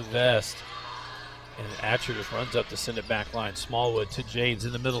to Vest. And Atcher just runs up to send it back line. Smallwood to James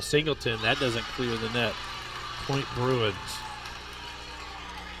in the middle. Singleton, that doesn't clear the net. Point Bruins.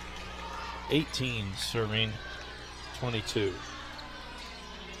 18 serving 22.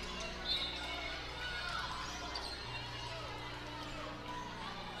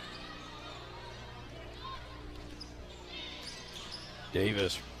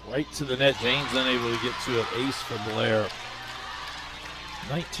 Davis right to the net. James unable to get to it. Ace for Blair.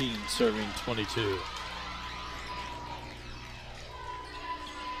 19 serving 22.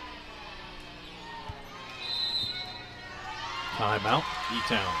 Timeout,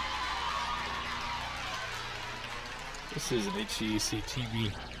 Etown. This is an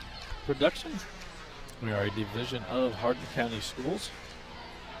HCEC-TV production. We are a division of Hardin County Schools.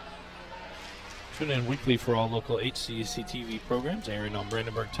 Tune in weekly for all local HCEC-TV programs airing on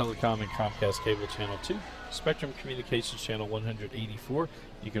Brandenburg Telecom and Comcast Cable Channel 2, Spectrum Communications Channel 184.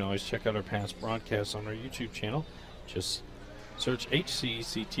 You can always check out our past broadcasts on our YouTube channel. Just search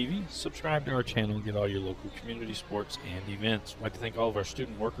HCEC-TV, subscribe to our channel, and get all your local community sports and events. I'd like to thank all of our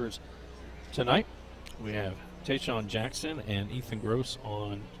student workers tonight. We have Tayshawn Jackson and Ethan Gross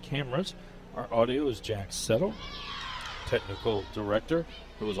on cameras. Our audio is Jack Settle. Technical director,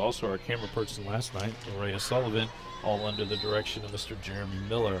 who was also our camera person last night, Maria Sullivan, all under the direction of Mr. Jeremy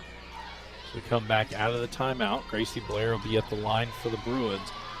Miller. As we come back out of the timeout, Gracie Blair will be at the line for the Bruins,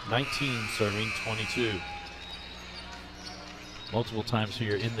 19 serving 22. Multiple times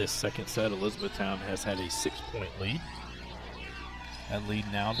here in this second set, Elizabethtown has had a 6-point lead. That lead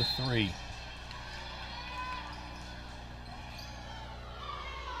now to 3.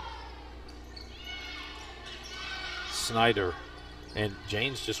 Snyder, and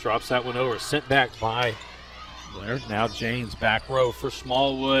James just drops that one over. Sent back by Blair. Now James back row for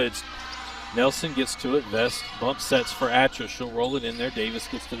Smallwoods. Nelson gets to it. Vest bump sets for Atcher. She'll roll it in there. Davis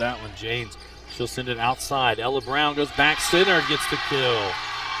gets to that one. James, she'll send it outside. Ella Brown goes back center and gets the kill.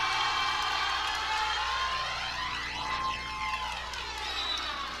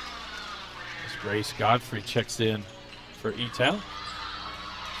 As Grace Godfrey checks in for Etown.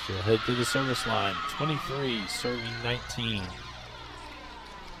 She'll head to the service line. 23 serving 19.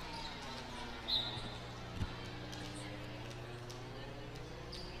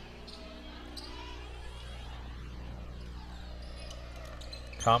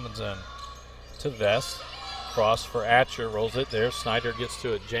 Commonson to Vest. Cross for Atcher. Rolls it there. Snyder gets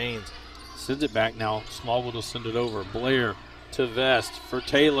to it. James sends it back now. Smallwood will send it over. Blair to Vest for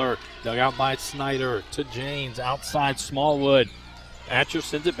Taylor. Dug out by Snyder to James. Outside Smallwood. Atcher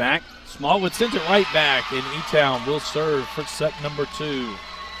sends it back. Smallwood sends it right back, and Etown will serve for set number 2.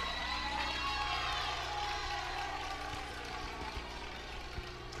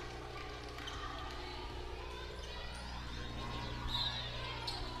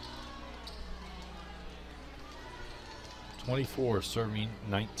 (24) serving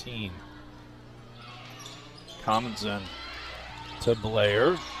 19. Commonson to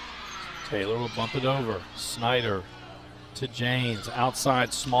Blair. Taylor will bump it over. Snyder to James,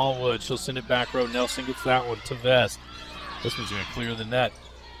 outside Smallwood. She'll send it back row. Nelson gets that one to Vest. This one's going to clear the net.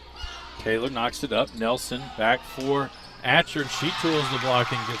 Taylor knocks it up. Nelson back for Atcher. She tools the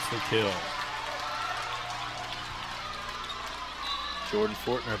block and gets the kill. Jordan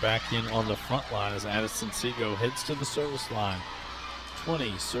Fortner back in on the front line as Addison Seago heads to the service line.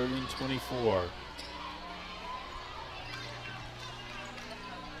 20 serving 24.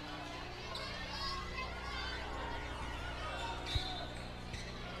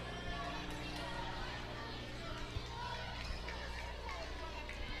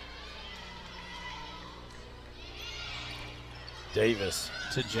 Davis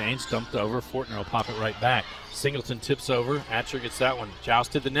to James, dumped over. Fortner will pop it right back. Singleton tips over. Atcher gets that one.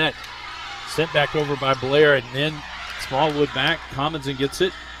 Joust to the net. Sent back over by Blair, and then Smallwood back. Commonson gets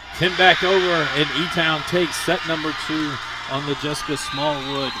it. 10 back over, and Etown takes set number 2 on the Jessica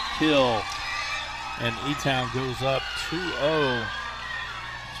Smallwood kill. And Etown goes up 2-0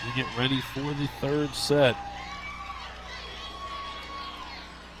 as we get ready for the third set.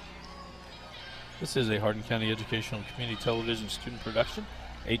 This is a Hardin County Educational and Community Television student production.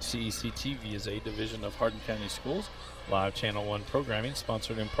 HCEC-TV is a division of Hardin County Schools. Live Channel 1 programming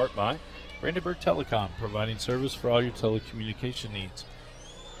sponsored in part by Brandenburg Telecom, providing service for all your telecommunication needs.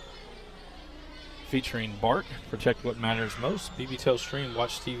 Featuring Bark, protect what matters most. BBTEL Stream,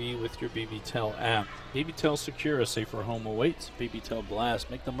 watch TV with your BBTEL app. BBTEL Secure, a safer home awaits. BBTEL Blast,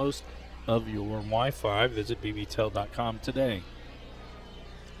 make the most of your Wi-Fi. Visit bbtel.com today.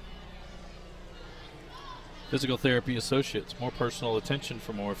 Physical Therapy Associates, more personal attention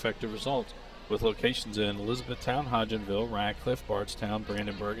for more effective results. With locations in Elizabethtown, Hodgenville, Radcliffe, Bardstown,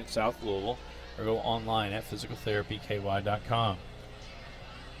 Brandenburg, and South Louisville, or go online at physicaltherapyky.com.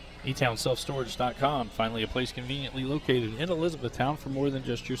 EtownSelfStorage.com, finally a place conveniently located in Elizabethtown for more than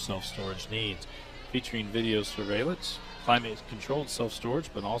just your self-storage needs. Featuring video surveillance, climate-controlled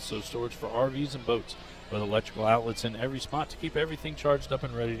self-storage, but also storage for RVs and boats, with electrical outlets in every spot to keep everything charged up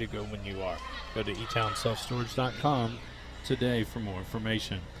and ready to go when you are. Go to EtownSelfStorage.com today for more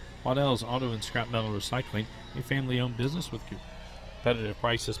information. Waddell's Auto and Scrap Metal Recycling, a family-owned business with competitive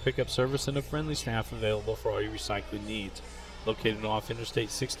prices, pickup service, and a friendly staff available for all your recycling needs. Located off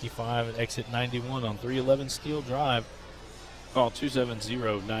Interstate 65 and exit 91 on 311 Steel Drive. Call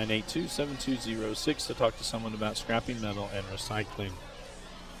 270-982-7206 to talk to someone about scrapping metal and recycling.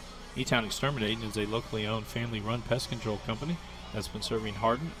 Etown Exterminating is a locally owned, family-run pest control company that's been serving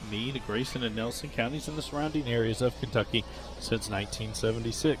Hardin, Meade, Grayson, and Nelson counties and the surrounding areas of Kentucky since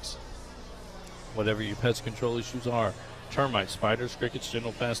 1976. Whatever your pest control issues are, termites, spiders, crickets,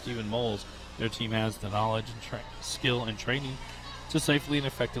 general pests, even moles, their team has the knowledge and skill and training to safely and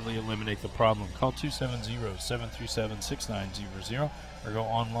effectively eliminate the problem. Call 270-737-6900 or go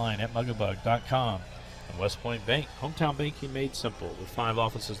online at muggabug.com. And West Point Bank, hometown banking made simple, with 5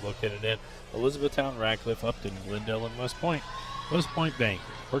 offices located in Elizabethtown, Radcliffe, Upton, Glendale, and West Point. West Point Bank,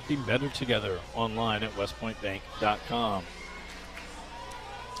 working better together, online at westpointbank.com.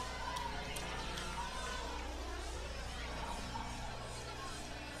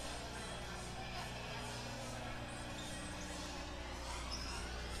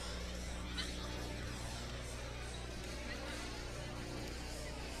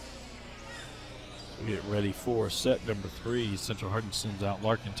 We get ready for set number 3. Central Hardin sends out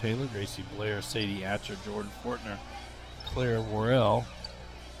Larkin Taylor, Gracie Blair, Sadie Atcher, Jordan Fortner, Claire Worrell.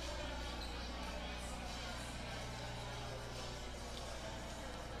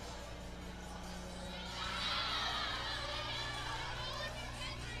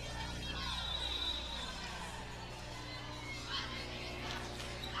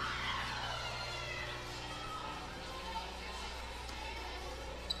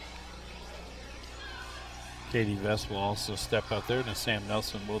 Katie Vest will also step out there, and Sam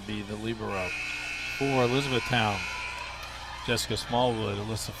Nelson will be the libero. For Elizabethtown, Jessica Smallwood,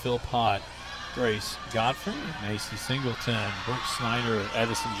 Alyssa Philpott, Grace Godfrey, Macy Singleton, Brooke Snyder,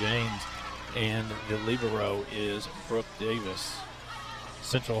 Addison James, and the libero is Brooke Davis.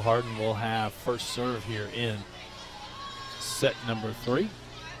 Central Hardin will have first serve here in set number 3.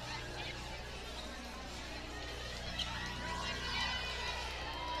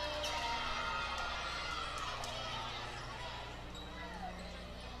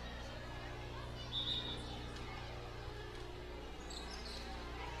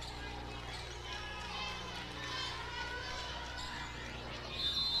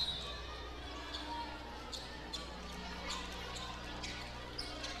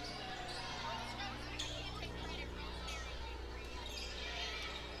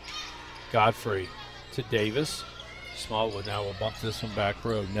 Godfrey to Davis. Smallwood now will bump this one back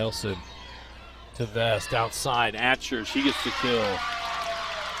row. Nelson to Vest, outside. Atcher, she gets the kill.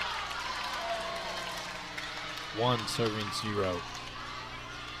 1 serving 0.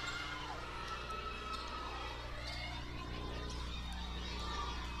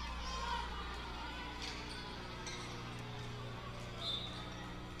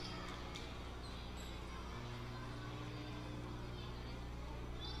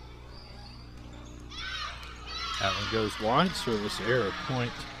 That one goes wide. Service error,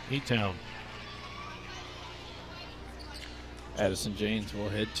 point Etown. Addison James will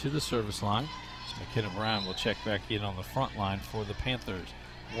head to the service line. So McKenna Brown will check back in on the front line for the Panthers.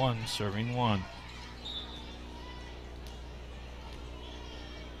 1 serving 1.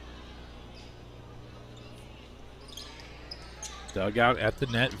 Dug out at the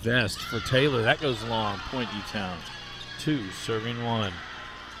net. Vest for Taylor. That goes long. Point Etown. 2, serving 1.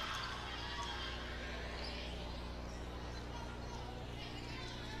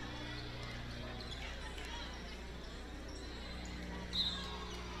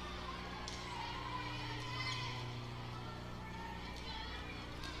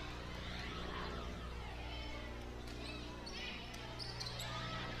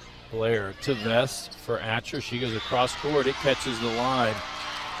 Blair to Vest for Atcher. She goes across court. It catches the line.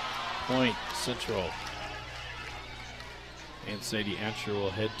 Point Central. And Sadie Atcher will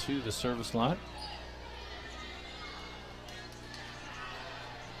head to the service line.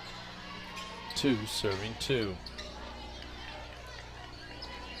 Two, serving 2.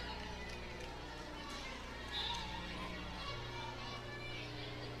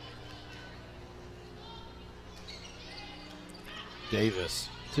 Davis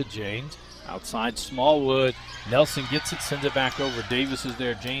to James. Outside Smallwood. Nelson gets it, sends it back over. Davis is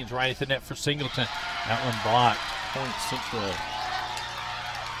there. James right at the net for Singleton. That one blocked. Point Central.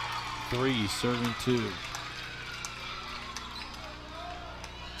 3, serving 2.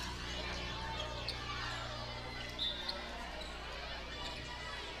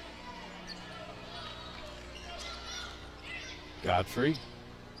 Godfrey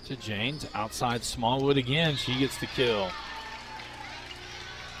to James. Outside Smallwood again. She gets the kill.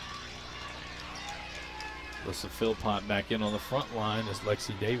 Alyssa Philpott back in on the front line as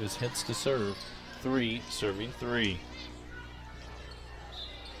Lexi Davis heads to serve. 3, serving 3.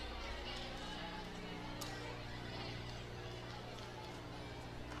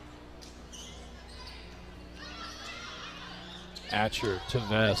 Atcher to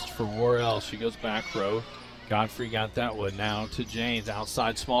Vest for Worrell. She goes back row. Godfrey got that one. Now to James.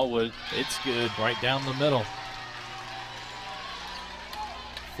 Outside Smallwood. It's good. Right down the middle.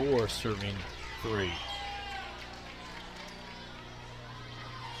 4, serving 3.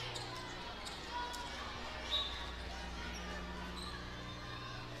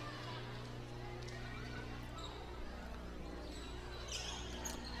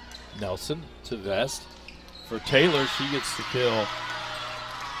 Nelson to Vest. For Taylor, she gets the kill.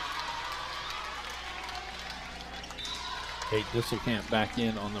 Kate Disselkamp back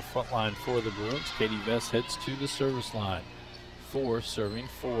in on the front line for the Bruins. Katie Vest heads to the service line. 4, serving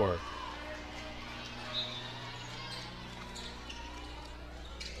 4.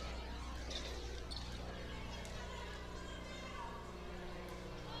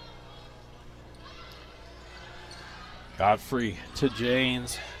 Godfrey to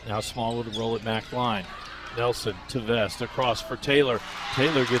James. Now Smallwood to roll it back line. Nelson to Vest. Across for Taylor.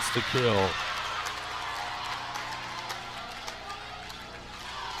 Taylor gets the kill.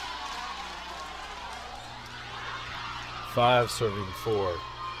 Five, serving 4.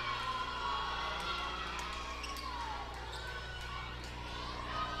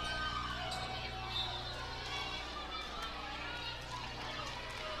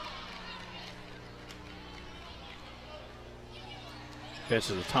 Catch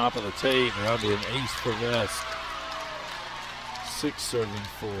to the top of the tape, and that'll be an ace for Vest. 6, serving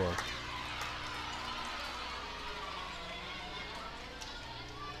 4.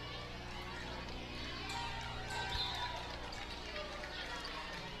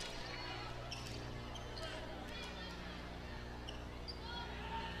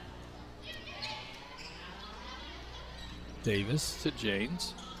 Davis to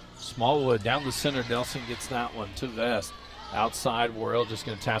James. Smallwood down the center. Nelson gets that one to Vest. Outside, Worrell just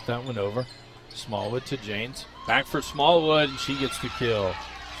going to tap that one over. Smallwood to James. Back for Smallwood, and she gets the kill.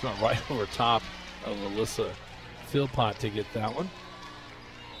 She went right over top of Alyssa Philpott to get that one.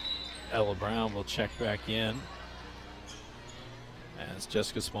 Ella Brown will check back in as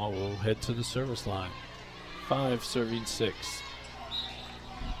Jessica Small will head to the service line. 5, serving 6.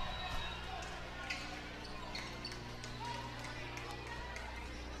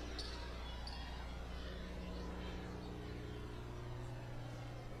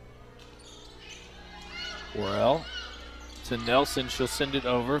 Worrell to Nelson. She'll send it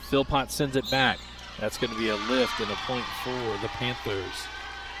over. Philpott sends it back. That's going to be a lift and a point for the Panthers.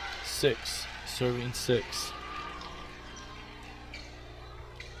 6, serving 6.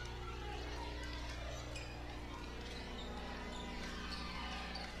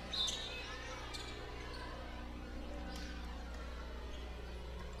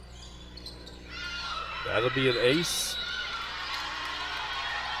 That'll be an ace.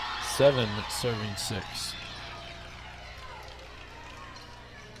 7, serving 6.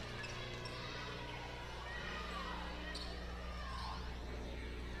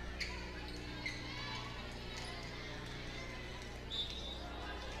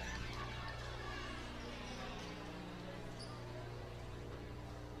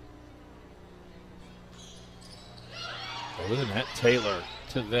 Over the net, Taylor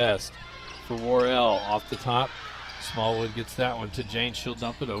to Vest for Worrell. Off the top, Smallwood gets that one to Jane. She'll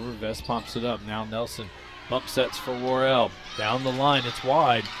dump it over. Vest pumps it up. Now Nelson bump sets for Worrell. Down the line, it's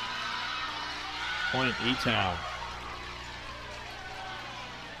wide. Point Etown.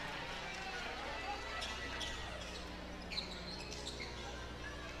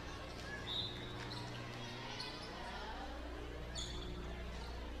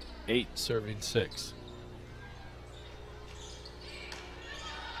 Eight serving 6.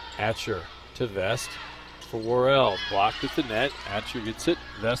 Atcher to Vest for Worrell. Blocked at the net. Atcher gets it.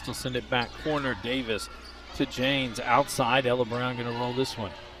 Vest will send it back corner. Davis to Janes. Outside. Ella Brown going to roll this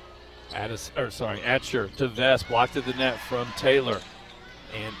one. Atcher to Vest. Blocked at the net from Taylor.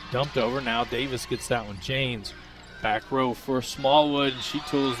 And dumped over. Now Davis gets that one. Janes back row for Smallwood. And she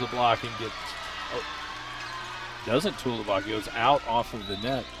tools the block and gets... Oh, doesn't tool the block. Goes out off of the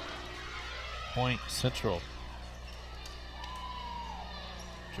net. Point Central.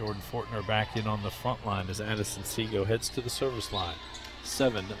 Jordan Fortner back in on the front line as Addison Seago heads to the service line.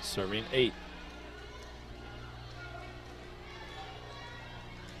 7 serving 8.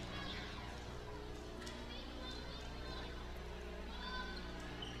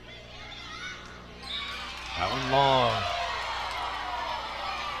 That one long.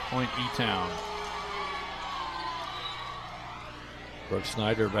 Point Etown. Brooke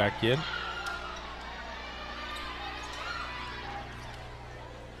Snyder back in.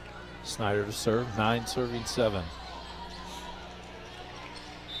 Snyder to serve, 9 serving 7.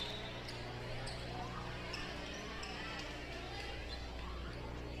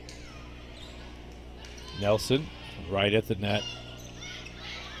 Nelson right at the net.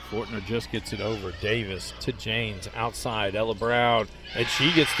 Fortner just gets it over. Davis to Janes, outside, Ella Brown, and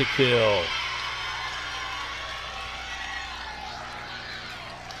she gets the kill.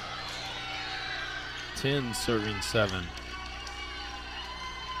 Ten serving 7.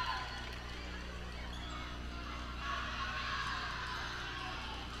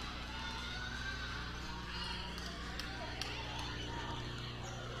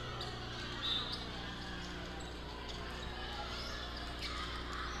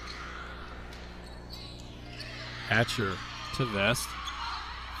 Atcher to Vest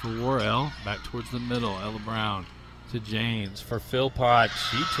for Worrell. Back towards the middle. Ella Brown to James for Philpott.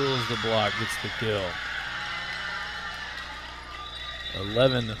 She tools the block, gets the kill.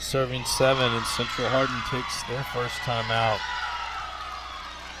 11 serving 7, and Central Hardin takes their first time out.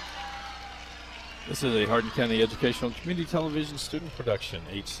 This is a Hardin County Educational and Community Television student production.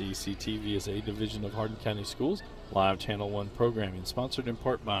 HCEC-TV is a division of Hardin County Schools. Live Channel 1 programming sponsored in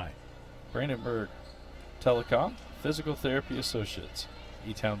part by Brandenburg Telecom, Physical Therapy Associates,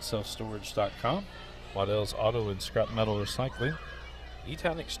 EtownSelfStorage.com, Waddell's Auto and Scrap Metal Recycling,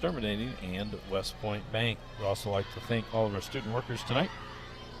 Etown Exterminating, and West Point Bank. We'd also like to thank all of our student workers tonight.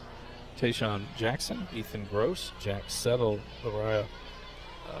 Tayshawn Jackson, Ethan Gross, Jack Settle, Mariah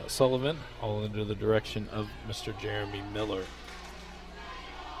Sullivan, all under the direction of Mr. Jeremy Miller.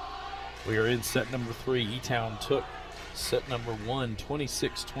 We are in set number 3. Etown took set number 1,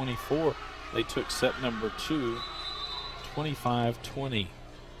 26-24. They took set number 2, 25-20.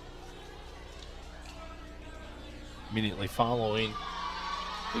 Immediately following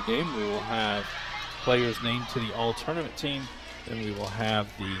the game, we will have players named to the all-tournament team. Then we will have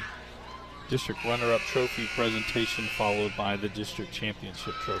the district runner-up trophy presentation, followed by the district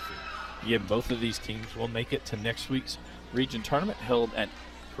championship trophy. Again, both of these teams will make it to next week's region tournament held at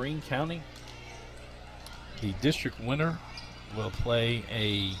Greene County. The district winner will play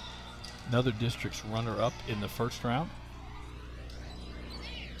another district's runner-up in the first round.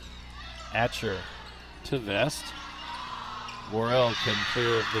 Atcher to Vest. Worrell can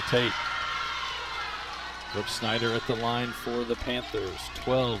clear the tape. Brooke Snyder at the line for the Panthers.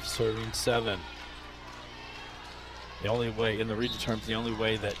 12 serving 7. The only way in the region terms, the only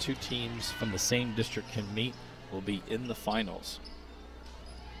way that two teams from the same district can meet will be in the finals.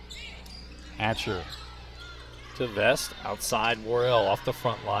 Atcher to Vest, outside Worrell, off the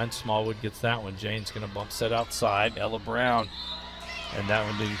front line. Smallwood gets that one. Jane's going to bump set outside. Ella Brown, and that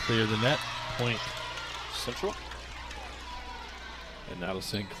one didn't clear the net. Point Central. And that'll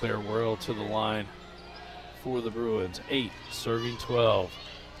send Claire Worrell to the line for the Bruins. 8 serving 12.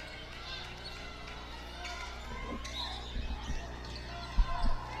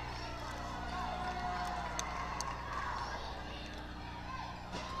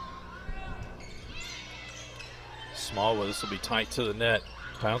 Smallwood, this will be tight to the net.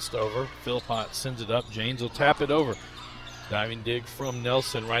 Bounced over. Philpott sends it up. James will tap it over. Diving dig from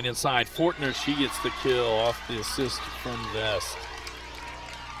Nelson right inside. Fortner, she gets the kill off the assist from Vest.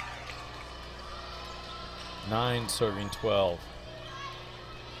 9 serving 12.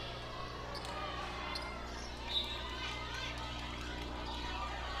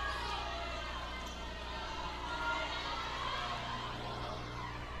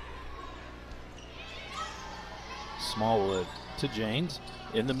 Smallwood to James.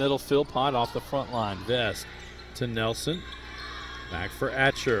 In the middle, Philpott off the front line. Vest to Nelson. Back for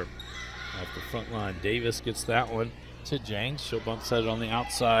Atcher. Off the front line. Davis gets that one to James. She'll bump set it on the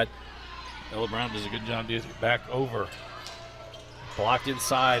outside. Ella Brown does a good job getting it back over. Blocked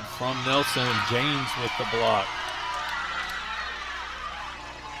inside from Nelson. James with the block.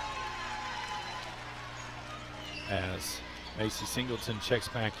 As Macy Singleton checks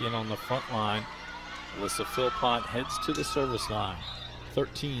back in on the front line. Alyssa Philpott heads to the service line.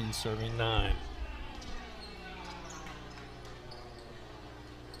 13 serving 9.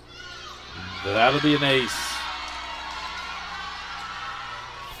 That'll be an ace.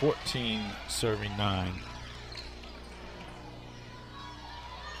 14 serving 9.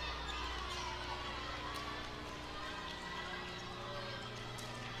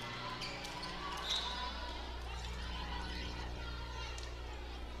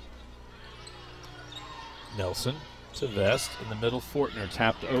 Nelson to Vest. In the middle, Fortner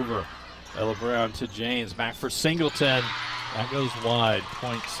tapped over. Ella Brown to James. Back for Singleton. That goes wide.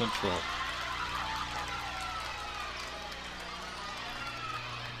 Point Central.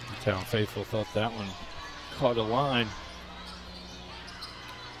 Etown faithful thought that one caught a line.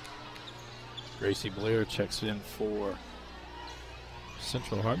 Gracie Blair checks in for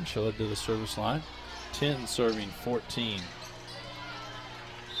Central Hardin. She'll head to the service line. 10 serving 14.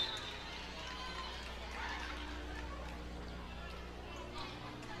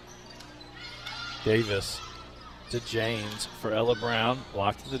 Davis to James for Ella Brown.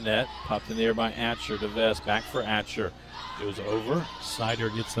 Blocked to the net. Popped in the air by Atcher to Vest. Back for Atcher. Goes over. Snyder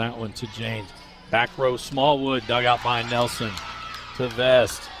gets that one to James. Back row, Smallwood dug out by Nelson to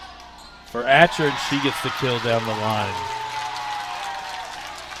Vest for Atcher, and she gets the kill down the line.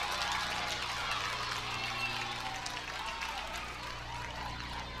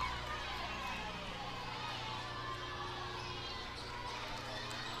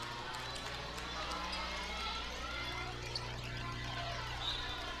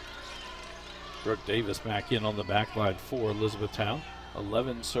 Brooke Davis back in on the back line for Elizabethtown.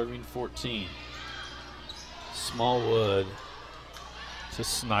 11 serving 14. Smallwood to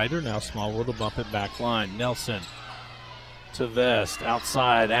Snyder. Now Smallwood will bump it back line. Nelson to Vest.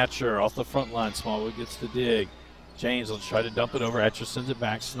 Outside. Atcher off the front line. Smallwood gets the dig. James will try to dump it over. Atcher sends it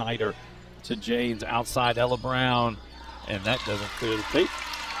back. Snyder to James. Outside. Ella Brown. And that doesn't clear the tape.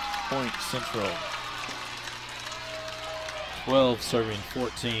 Point Central. 12 serving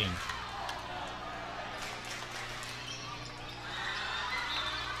 14.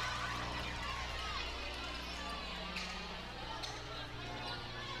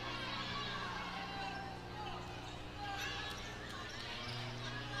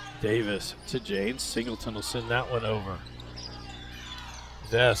 Davis to James. Singleton will send that one over.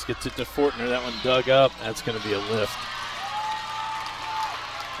 Vest gets it to Fortner. That one dug up. That's going to be a lift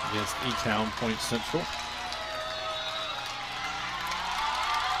against Etown. Point Central.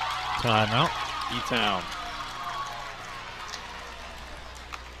 Timeout. Etown.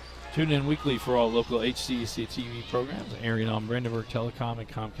 Tune in weekly for all local HCEC-TV programs, airing on Brandenburg Telecom and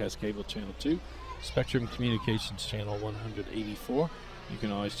Comcast Cable Channel 2, Spectrum Communications Channel 184. You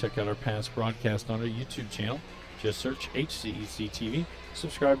can always check out our past broadcast on our YouTube channel. Just search HCEC-TV.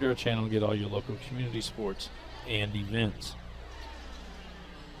 Subscribe to our channel and get all your local community sports and events.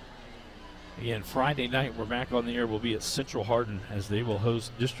 Again, Friday night, we're back on the air. We'll be at Central Hardin as they will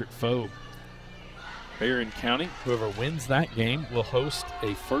host District Foe Barron County. Whoever wins that game will host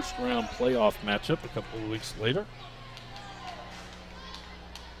a first-round playoff matchup a couple of weeks later.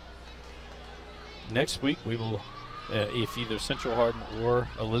 Next week, we will, if either Central Hardin or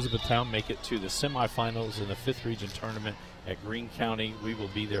Elizabethtown make it to the semifinals in the 5th Region Tournament at Greene County, we will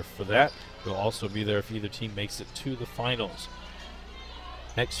be there for that. We'll also be there if either team makes it to the finals.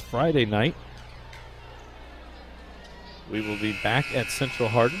 Next Friday night, we will be back at Central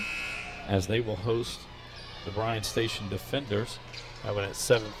Hardin as they will host the Bryan Station Defenders. That one at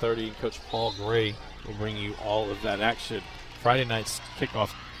 7:30. Coach Paul Gray will bring you all of that action. Friday night's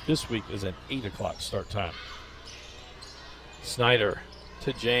kickoff this week is at 8 o'clock start time. Snyder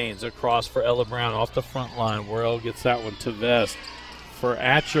to James, across for Ella Brown off the front line. Worrell gets that one to Vest for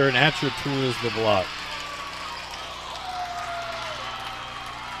Atcher, and Atcher tools the block.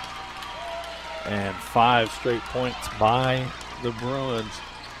 And 5 straight points by the Bruins.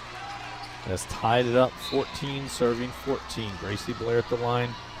 Has tied it up, 14 serving 14. Gracie Blair at the line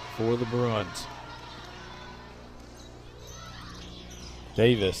for the Bruins.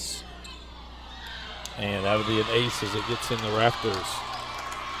 Davis. And that'll be an ace as it gets in the rafters.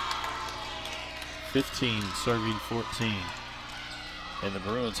 15 serving 14. And the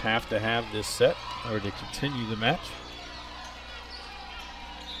Bruins have to have this set or to continue the match.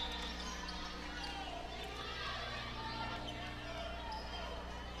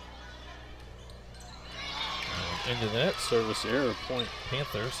 Into that service error, point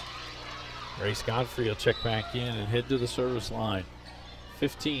Panthers. Grace Godfrey will check back in and head to the service line.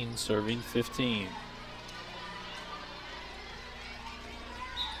 15 serving 15.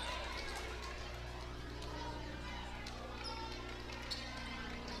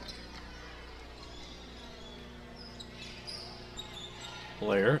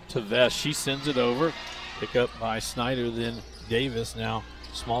 Blair to Vest. She sends it over. Pick up by Snyder, then Davis. Now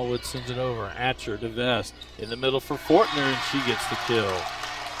Smallwood sends it over. Atcher to Vest. In the middle for Fortner, and she gets the kill.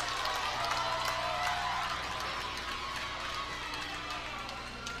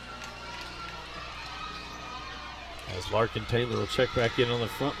 As Larkin Taylor will check back in on the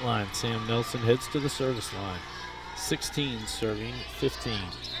front line, Sam Nelson heads to the service line. 16 serving 15.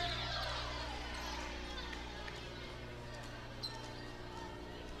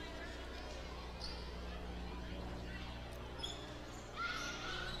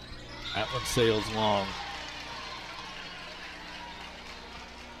 That one sails long.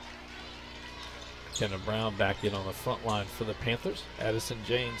 Kenna Brown back in on the front line for the Panthers. Addison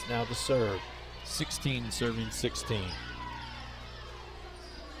James now to serve. 16 serving 16.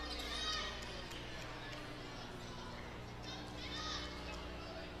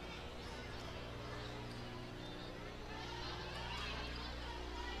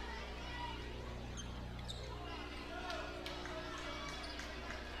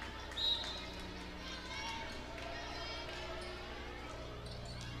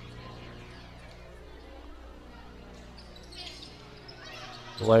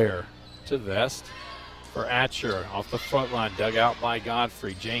 Blair to Vest for Atcher off the front line, dug out by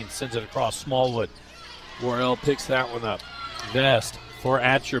Godfrey. James sends it across Smallwood. Worrell picks that one up. Vest for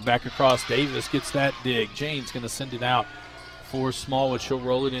Atcher back across. Davis gets that dig. James going to send it out for Smallwood. She'll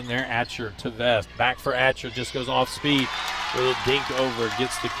roll it in there. Atcher to Vest. Back for Atcher. Just goes off speed. With a dink over.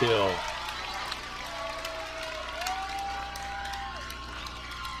 Gets the kill.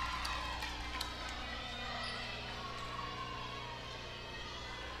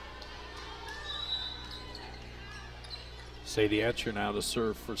 Sadie Atcher now to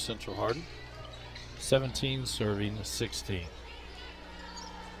serve for Central Hardin. 17 serving 16.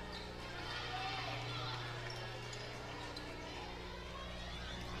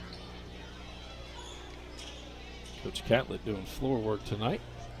 Coach Catlett doing floor work tonight.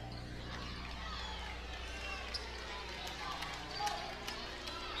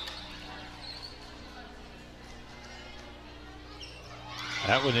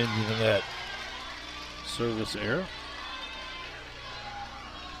 That went into the net. Service error.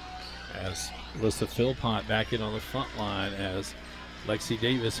 As Alyssa Philpott back in on the front line as Lexi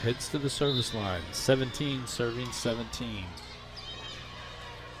Davis heads to the service line. 17 serving 17.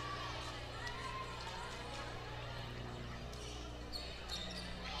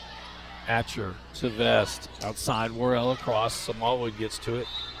 Atcher to Vest. Outside Worrell across. Smallwood gets to it.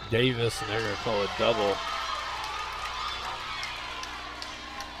 Davis, and they're going to call it double.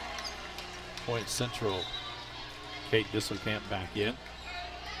 Point Central. Kate Disselkamp back in.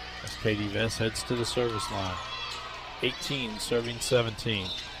 As Katie Vest heads to the service line. 18 serving 17.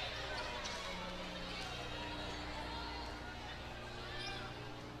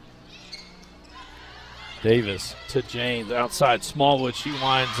 Davis to James. Outside Smallwood. She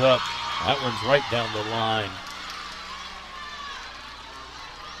winds up. That one's right down the line.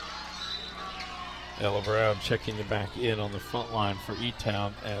 Ella Brown checking it back in on the front line for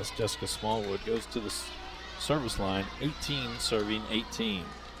Etown as Jessica Smallwood goes to the service line. 18 serving 18.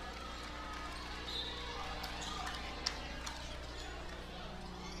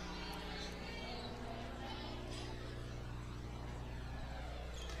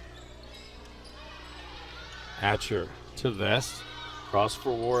 Atcher to Vest. Cross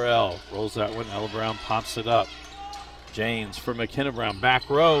for Worrell. Rolls that one. Ella Brown pops it up. James for McKenna Brown. Back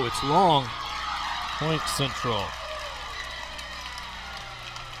row. It's long. Point Central.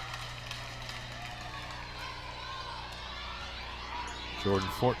 Jordan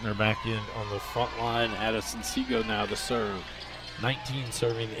Fortner back in on the front line. Addison Seago now to serve. 19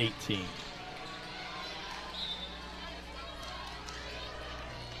 serving 18.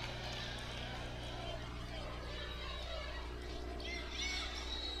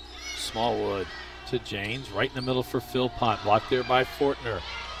 Smallwood to James, right in the middle for Philpott, blocked there by Fortner.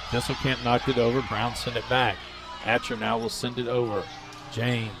 Disselkamp knocked it over, Brown sent it back. Atcher now will send it over.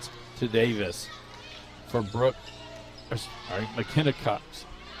 James to Davis for McKenna Cox.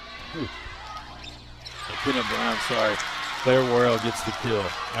 McKenna Brown, sorry. Claire Worrell gets the kill.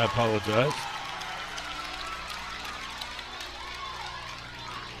 I apologize.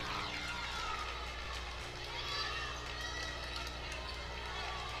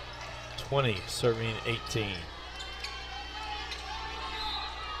 Serving 18.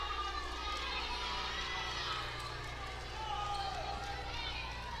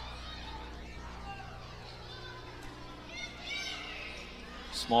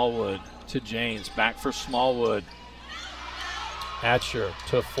 Smallwood to James, back for Smallwood. Hatcher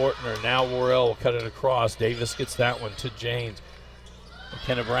to Fortner, now Worrell will cut it across. Davis gets that one to James.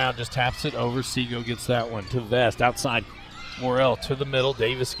 McKenna Brown just taps it over. Seago gets that one to Vest, outside. Worrell to the middle.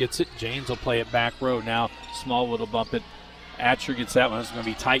 Davis gets it. James will play it back row. Now Smallwood will bump it. Atcher gets that one. It's going to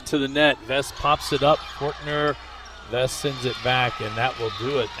be tight to the net. Vest pops it up. Fortner. Vest sends it back, and that will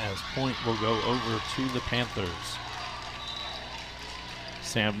do it as point will go over to the Panthers.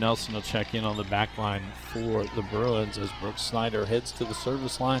 Sam Nelson will check in on the back line for the Bruins as Brooke Snyder heads to the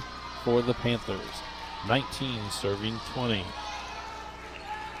service line for the Panthers. 19 serving 20.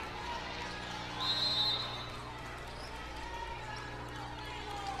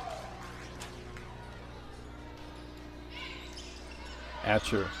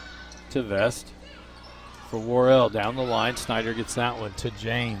 Atcher to Vest for Worrell down the line. Snyder gets that one to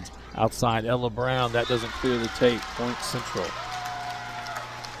James. Outside Ella Brown. That doesn't clear the tape. Point Central.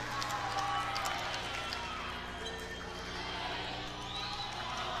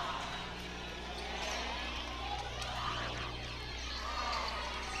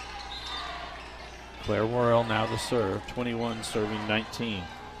 Claire Worrell now to serve. 21 serving 19.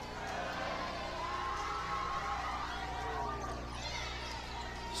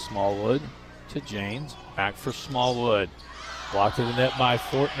 Smallwood to James. Back for Smallwood. Blocked to the net by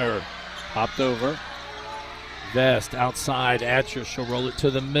Fortner. Popped over. Vest outside. Atcher. She'll roll it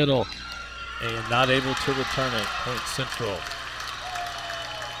to the middle. And not able to return it. Point Central.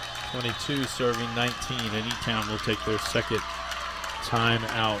 22 serving 19. And Etown will take their second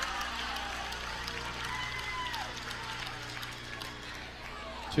timeout.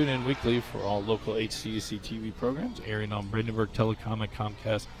 Tune in weekly for all local HCEC-TV programs airing on Brandenburg Telecom and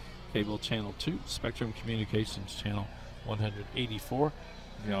Comcast Cable Channel 2, Spectrum Communications Channel 184. You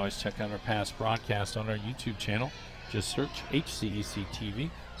can always check out our past broadcasts on our YouTube channel. Just search HCEC-TV.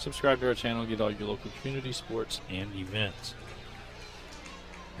 Subscribe to our channel, get all your local community sports and events.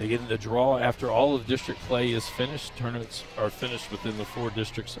 They get in the draw after all of district play is finished. Tournaments are finished within the 4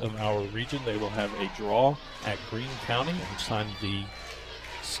 districts of our region. They will have a draw at Greene County, which time the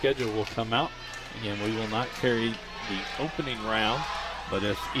schedule will come out. Again, we will not carry the opening round, but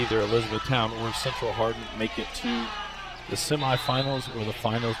if either Elizabethtown or Central Hardin make it to the semifinals or the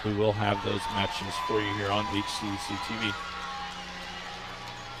finals, we will have those matches for you here on HCEC-TV.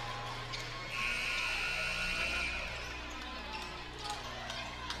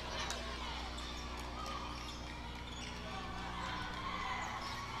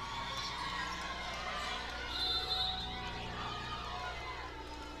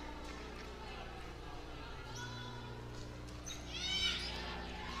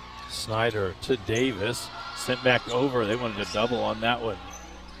 Snyder to Davis, sent back over. They wanted to double on that one.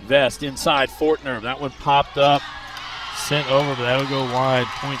 Vest inside Fortner. That one popped up, sent over, but that'll go wide.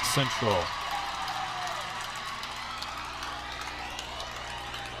 Point Central.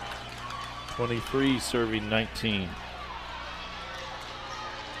 (23) serving 19.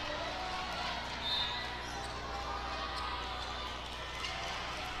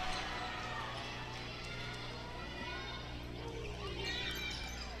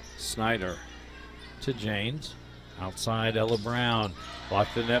 Snyder to James. Outside Ella Brown.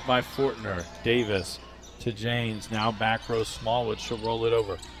 Blocked the net by Fortner. Davis to James. Now back row Smallwood. She'll roll it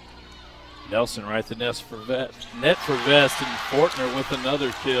over. Nelson right the net for Vest. Net for Vest, and Fortner with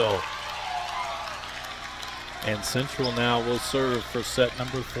another kill. And Central now will serve for set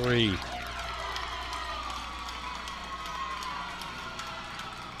number 3.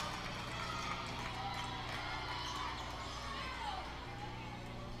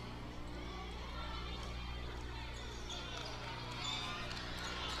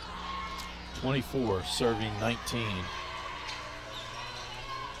 (24) serving 19.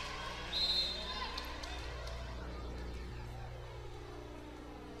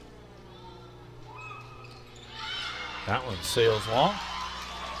 That one sails long.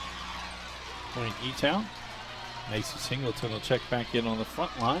 Point Etown. Macy Singleton will check back in on the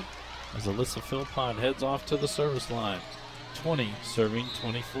front line as Alyssa Philpott heads off to the service line. 20 serving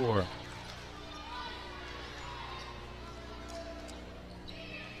 24.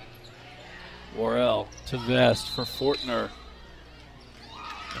 Worrell to Vest for Fortner.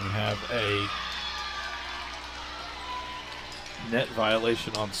 We have a net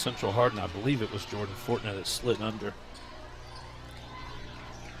violation on Central Hardin. I believe it was Jordan Fortner that slid under.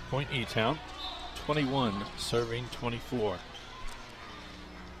 Point Etown, 21 serving 24.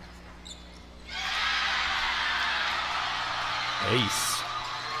 Ace.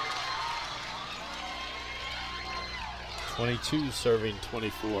 22 serving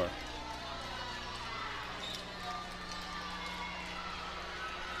 24.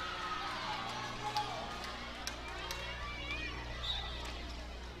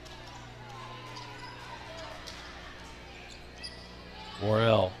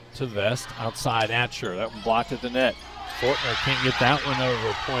 Worrell to Vest, outside Atcher. That one blocked at the net. Fortner can't get that one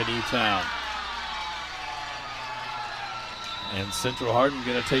over. Point Etown. And Central Hardin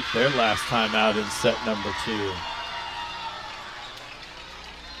going to take their last time out in set number 2.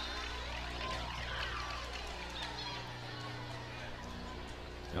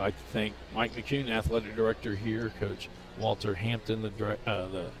 I'd like to thank Mike McCune, athletic director here, Coach Walter Hampton, the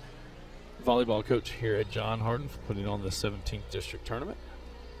volleyball coach here at John Hardin, for putting on the 17th district tournament.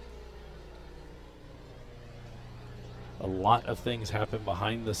 A lot of things happen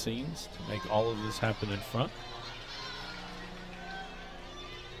behind the scenes to make all of this happen in front.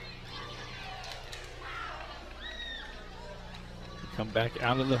 Come back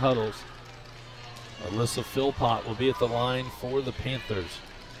out of the huddles. Alyssa Philpott will be at the line for the Panthers.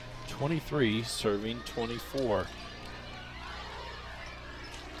 23 serving 24.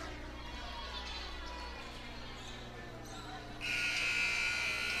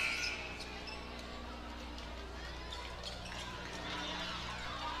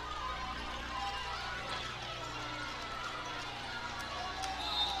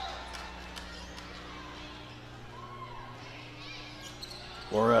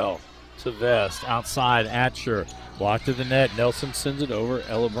 Worrell to Vest, outside Atcher, blocked to the net. Nelson sends it over.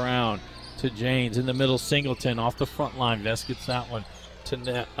 Ella Brown to Janes in the middle. Singleton off the front line. Vest gets that one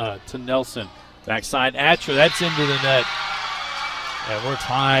to Nelson. Backside Atcher, that's into the net. And we're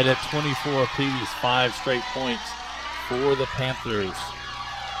tied at 24 apiece. 5 straight points for the Panthers.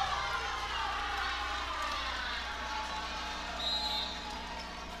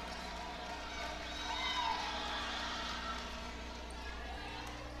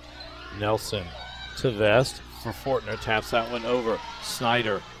 Nelson to Vest for Fortner, taps that one over.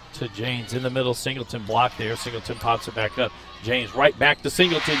 Snyder to Janes in the middle. Singleton blocked there. Singleton pops it back up. Janes right back to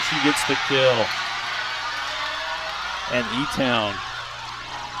Singleton. She gets the kill. And Etown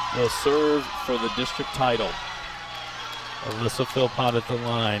will serve for the district title. Alyssa Philpott at the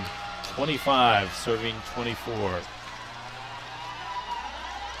line. 25 serving 24.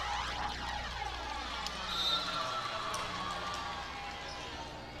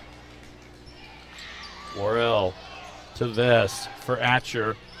 Worrell to Vest for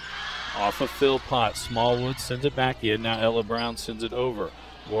Atcher. Off of Philpott. Smallwood sends it back in. Now Ella Brown sends it over.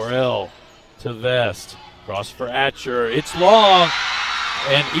 Worrell to Vest. Cross for Atcher. It's long.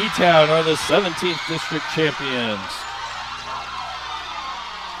 And Etown are the 17th district champions.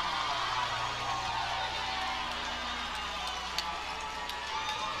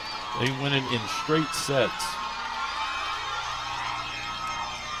 They win it in straight sets.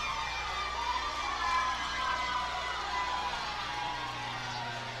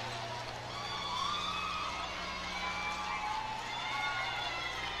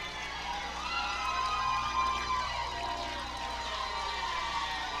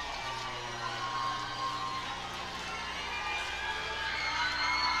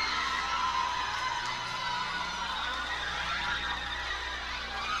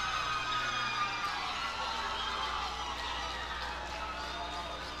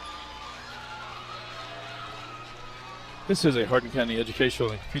 This is a Hardin County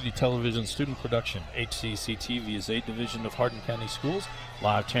Educational and Community Television student production. HCEC-TV is a division of Hardin County Schools.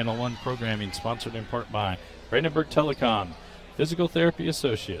 Live Channel 1 programming sponsored in part by Brandenburg Telecom, Physical Therapy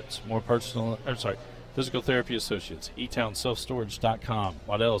Associates, Physical Therapy Associates, EtownSelfStorage.com,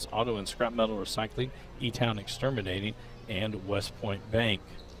 Waddell's Auto and Scrap Metal Recycling, Etown Exterminating, and West Point Bank.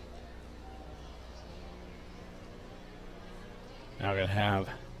 Now we're going to have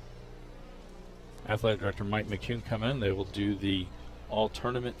Athletic Director Mike McCune come in. They will do the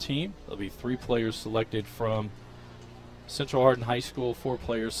all-tournament team. There'll be 3 players selected from Central Hardin High School, 4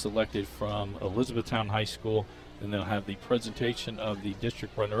 players selected from Elizabethtown High School, and they'll have the presentation of the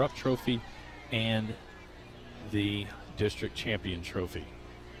district runner-up trophy and the district champion trophy.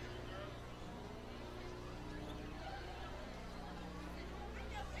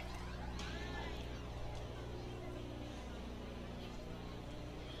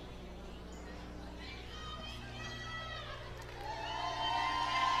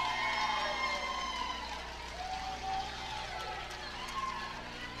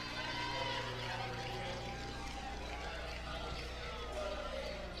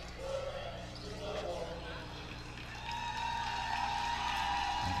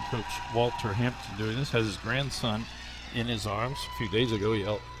 Coach Walter Hampton doing this, has his grandson in his arms. A few days ago,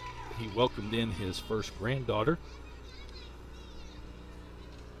 he welcomed in his first granddaughter.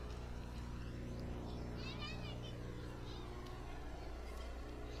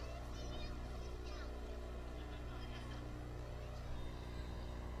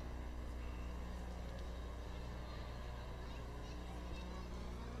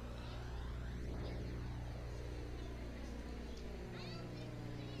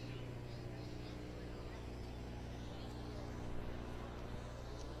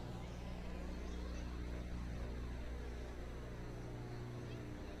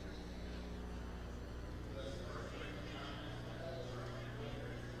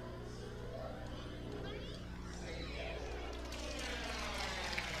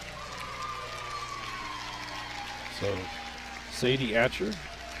 So Sadie Atcher,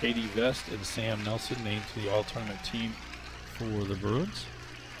 Katie Vest, and Sam Nelson named to the all-tournament team for the Bruins.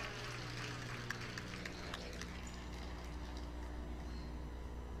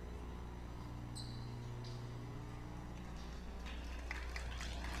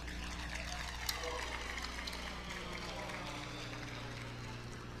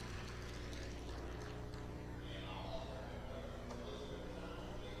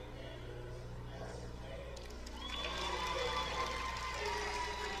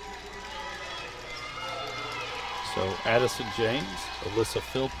 So Addison James, Alyssa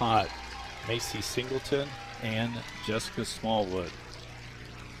Philpott, Macy Singleton, and Jessica Smallwood.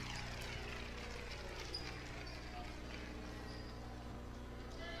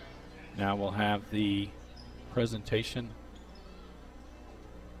 Now we'll have the presentation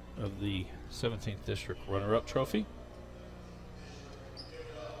of the 17th District Runner-Up Trophy.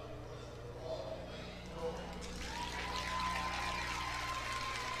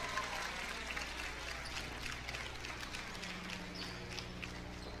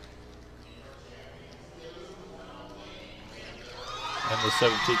 And the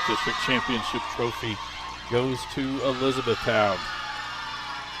 17th District Championship Trophy goes to Elizabethtown.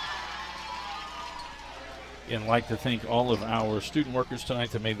 And I'd like to thank all of our student workers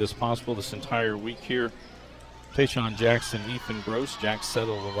tonight that made this possible this entire week here. Tayshawn Jackson, Ethan Gross, Jack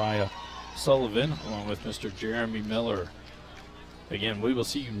Settle, Lariah Sullivan, along with Mr. Jeremy Miller. Again, we will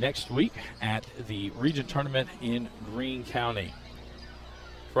see you next week at the Region Tournament in Greene County.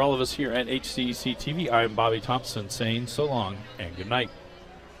 For all of us here at HCEC-TV, I'm Bobby Thompson saying so long and good night.